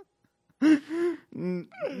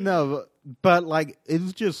 No, but like,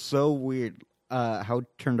 it's just so weird how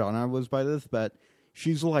turned on I was by this. But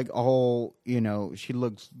she's like all, she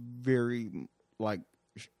looks very like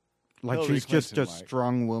Hillary she's just a Clinton-like.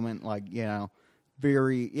 strong woman, like,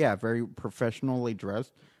 very professionally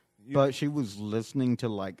dressed. But she was listening to,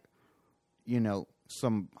 like,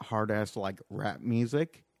 some hard ass, like, rap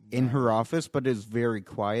music in her office, but it's very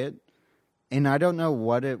quiet. And I don't know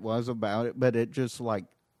what it was about it, but it just, like,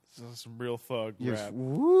 some real thug just rap.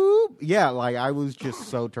 whoop. Yeah, like, I was just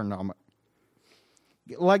so turned on.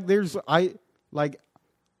 Like,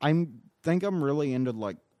 I think I'm really into,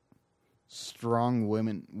 like, strong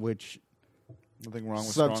women, which Nothing wrong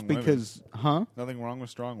with sucks strong because, women. Nothing wrong with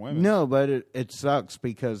strong women. No, but it sucks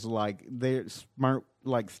because, like, they're smart,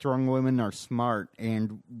 like, strong women are smart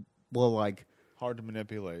and will, like... Hard to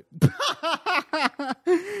manipulate.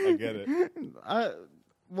 I get it.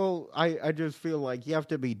 I just feel like you have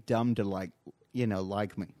to be dumb to, like,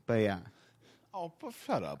 like me. But, yeah. Oh, but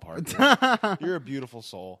shut up, Parker. You're a beautiful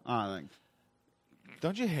soul. Oh, thanks.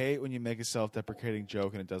 Don't you hate when you make a self-deprecating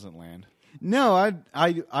joke and it doesn't land? No,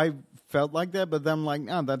 I felt like that, but then I'm like,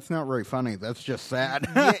 no, that's not very funny. That's just sad.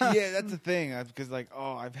 yeah, that's the thing. Because, like,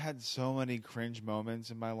 I've had so many cringe moments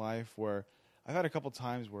in my life where I've had a couple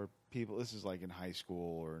times where people, this is like in high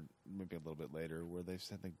school or maybe a little bit later, where they've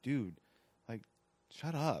said, like, dude, like,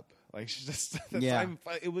 shut up. Like, she's just, Yeah.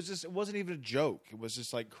 it wasn't even a joke. It was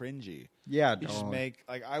just like cringy. Yeah, You just totally. make,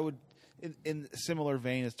 like, I would, in a similar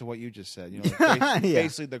vein as to what you just said, you know, like, Yeah.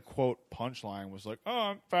 basically the quote punchline was like, oh,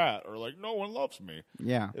 I'm fat, or like, no one loves me.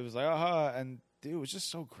 Yeah. It was like, aha, and dude, it was just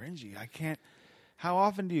so cringy. How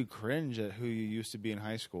often do you cringe at who you used to be in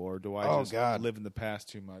high school, or do I just live in the past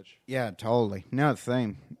too much? Yeah, totally. No,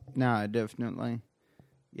 same. No, definitely.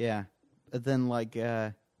 Yeah. But then, like,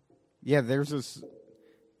 there's this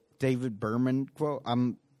David Berman quote.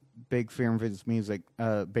 I'm a big fan of his music.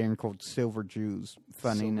 Band called Silver Jews.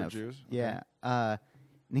 Funny Silver enough. Jews? Yeah. And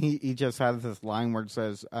he just has this line where it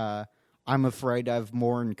says, I'm afraid I have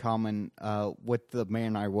more in common with the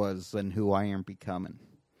man I was than who I am becoming.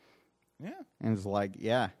 Yeah. And it's like,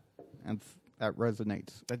 yeah, and that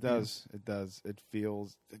resonates. It does. Yeah. It does. It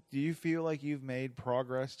feels. Do you feel like you've made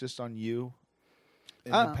progress just on you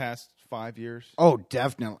in the past 5 years? Oh,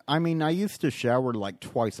 definitely. I mean, I used to shower like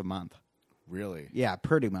twice a month. Really? Yeah,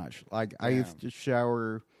 pretty much. Like, I used to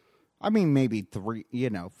shower, I mean, maybe 3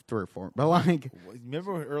 or 4. But, like...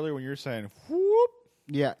 Remember earlier when you were saying, whoop?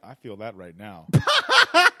 Yeah. I feel that right now.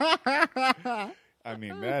 I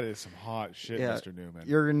mean, that is some hot shit, Mr.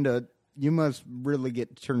 Newman. You must really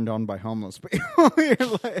get turned on by homeless people.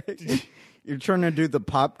 You're trying to do the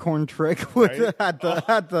popcorn trick with at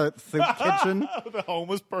the soup kitchen. The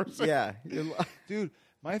homeless person. Yeah. Dude,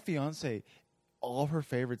 my fiance, all of her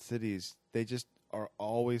favorite cities, they're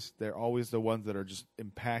always the ones that are just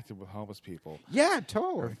impacted with homeless people. Yeah,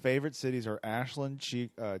 totally. Her favorite cities are Ashland,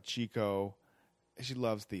 Chico. She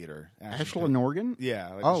loves theater. Ashland, Oregon?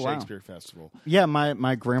 Yeah, like the Shakespeare Festival. Yeah,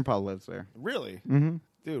 my grandpa lives there. Really? Mm-hmm.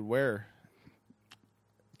 Dude, where?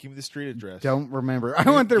 Give me the street address. Don't remember. I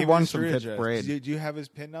went there once in 5th grade. Do you have his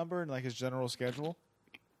PIN number and like his general schedule?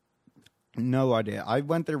 No idea. I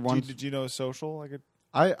went there once. Did you know his social?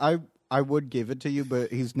 I would give it to you,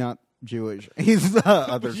 but he's not Jewish. He's the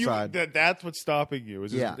other side. That's what's stopping you.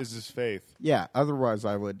 Is his faith? Yeah. Otherwise,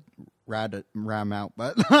 I would ram out.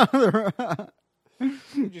 But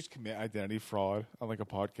you just commit identity fraud on like a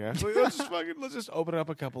podcast. Like, let's just open up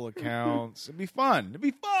a couple accounts. It'd be fun.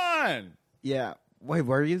 Yeah. Wait,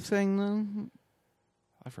 what are you saying though?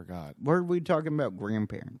 I forgot. Were we talking about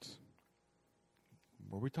grandparents?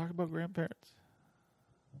 Were we talking about grandparents?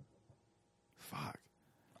 Fuck.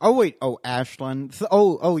 Oh wait. Oh, Ashland.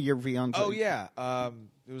 Oh, your fiance. Oh yeah.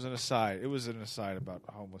 It was an aside. About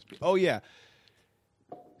homeless people. Oh yeah.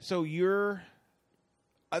 So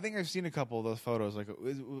I think I've seen a couple of those photos. Like,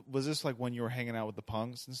 was this like when you were hanging out with the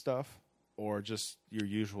punks and stuff, or just your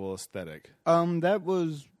usual aesthetic? That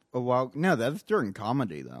was a while. No, that's during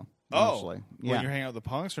comedy though. Mostly. Yeah. When you're hanging out with the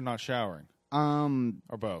punks or not showering?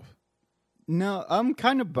 Or both? No,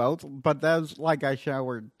 kind of both. But that was like I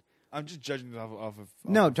showered. I'm just judging off of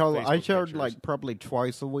no, totally. Facebook I showered pictures. like probably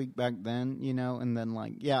twice a week back then, and then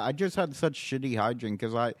like I just had such shitty hygiene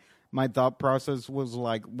because my thought process was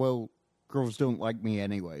like, well, girls don't like me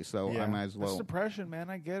anyway, so I might as well. That's depression, man.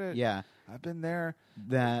 I get it. Yeah, I've been there.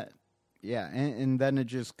 And then it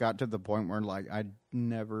just got to the point where like I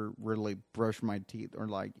never really brushed my teeth or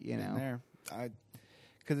like Been there.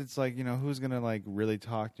 Because it's like, who's gonna like really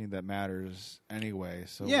talk to you that matters anyway?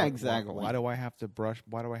 So exactly. Why do I have to brush?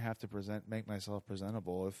 Why do I have to make myself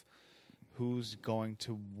presentable? If who's going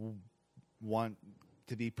to want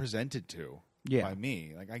to be presented to by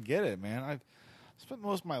me? Like, I get it, man. I've spent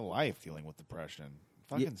most of my life dealing with depression. It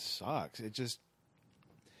fucking sucks. It just,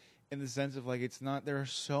 in the sense of like, it's not. There are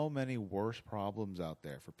so many worse problems out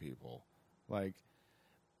there for people. Like,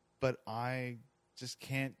 but I just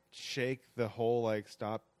can't shake the whole like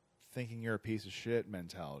stop thinking you're a piece of shit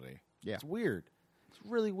mentality. Yeah. It's weird. It's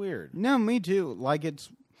really weird. No, me too. Like it's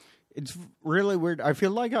really weird. I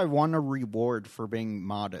feel like I want a reward for being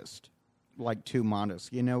modest. Like too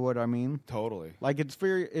modest. You know what I mean? Totally. Like it's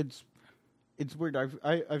weird.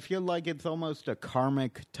 I feel like it's almost a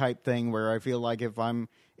karmic type thing where I feel like if I'm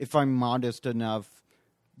modest enough,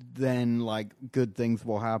 then like good things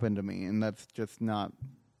will happen to me, and that's just not.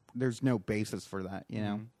 There's no basis for that,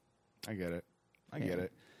 I get it. I get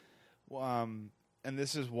it. Well, and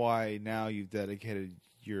this is why now you've dedicated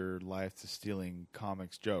your life to stealing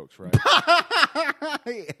comics jokes, right?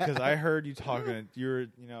 Because I heard you talking.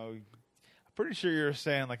 I'm pretty sure you were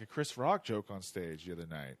saying like a Chris Rock joke on stage the other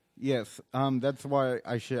night. Yes. That's why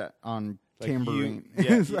I shit on Tambourine.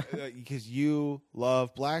 Because you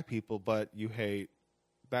love black people, but you hate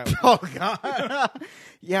that. Oh God.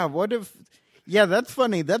 Yeah. What if? Yeah, that's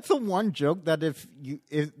funny. That's the one joke that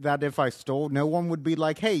if I stole, no one would be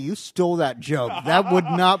like, "Hey, you stole that joke." That would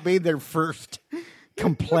not be their first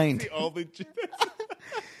complaint. The only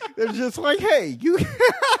They're just like, "Hey, you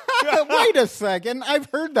wait Wait a second. I've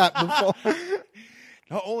heard that before.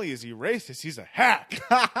 Not only is he racist, he's a hack.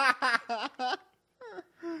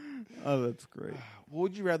 Oh, that's great. What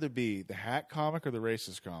would you rather be, the hack comic or the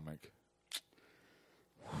racist comic?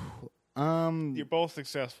 You're both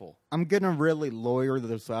successful. I'm gonna really lawyer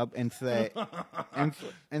this up and say,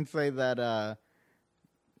 and say that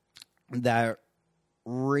that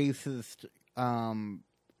racist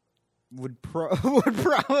would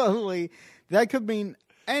probably, that could mean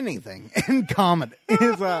anything in comedy.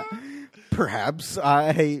 Perhaps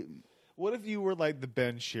I. What if you were like the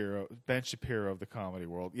Ben Shapiro of the comedy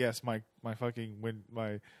world? Yes, my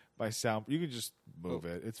sound. You can just move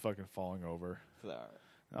it. It's fucking falling over. Sorry.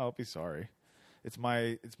 I'll be sorry. It's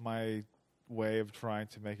my way of trying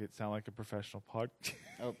to make it sound like a professional podcast.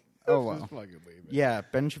 Oh well. Just fucking leave it. Yeah,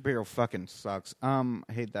 Ben Shapiro fucking sucks. I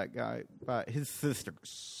hate that guy. But his sister's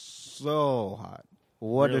so hot.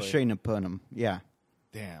 What Really? a shame to put him. Yeah.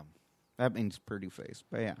 Damn. That means pretty face.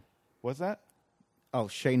 But yeah. What's that? Oh,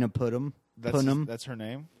 Shayna Putum. That's her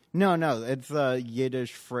name? No, it's a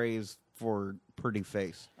Yiddish phrase for pretty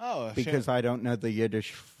face. Oh, because I don't know the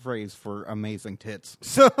Yiddish phrase for amazing tits.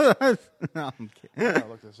 So, no, I'm kidding. I gotta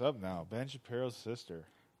look this up now. Ben Shapiro's sister.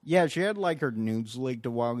 Yeah, she had like her nudes leaked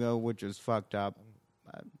a while ago, which is fucked up.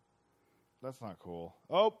 That's not cool.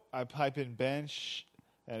 Oh, I type in Ben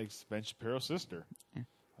Shapiro's sister. Yeah.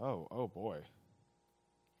 Oh boy.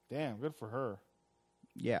 Damn, good for her.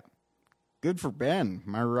 Yeah. Good for Ben,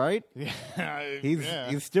 am I right? Yeah,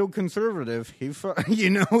 He's still conservative. He's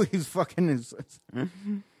fucking his.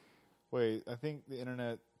 Wait, I think the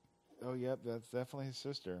internet. Oh, yep, that's definitely his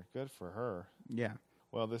sister. Good for her. Yeah.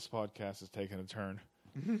 Well, this podcast has taken a turn.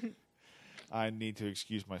 I need to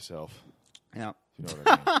excuse myself. Yeah. You know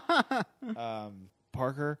what I mean.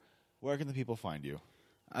 Parker, where can the people find you?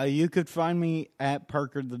 You could find me at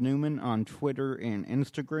Parker the Newman on Twitter and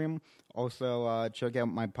Instagram. Also, check out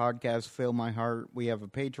my podcast, Fill My Heart. We have a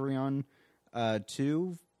Patreon,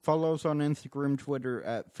 too. Follow us on Instagram, Twitter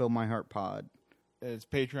at Fill My Heart Pod. It's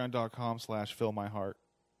patreon.com/fillmyheart.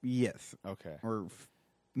 Yes. Okay. Or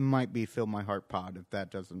might be Fill My Heart Pod if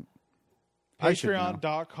that doesn't.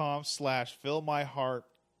 Patreon.com/fillmyheart.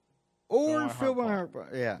 Or Fill My Heart Pod.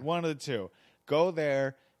 Yeah. One of the two. Go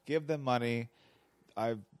there. Give them money.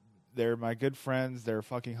 They're my good friends. They're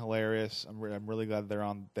fucking hilarious. I'm really glad they're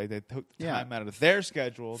on. They took the time out of their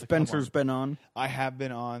schedule. Spencer's been on. I have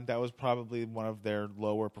been on. That was probably one of their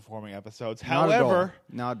lower performing episodes. Not However,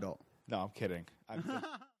 not at all. No, I'm kidding.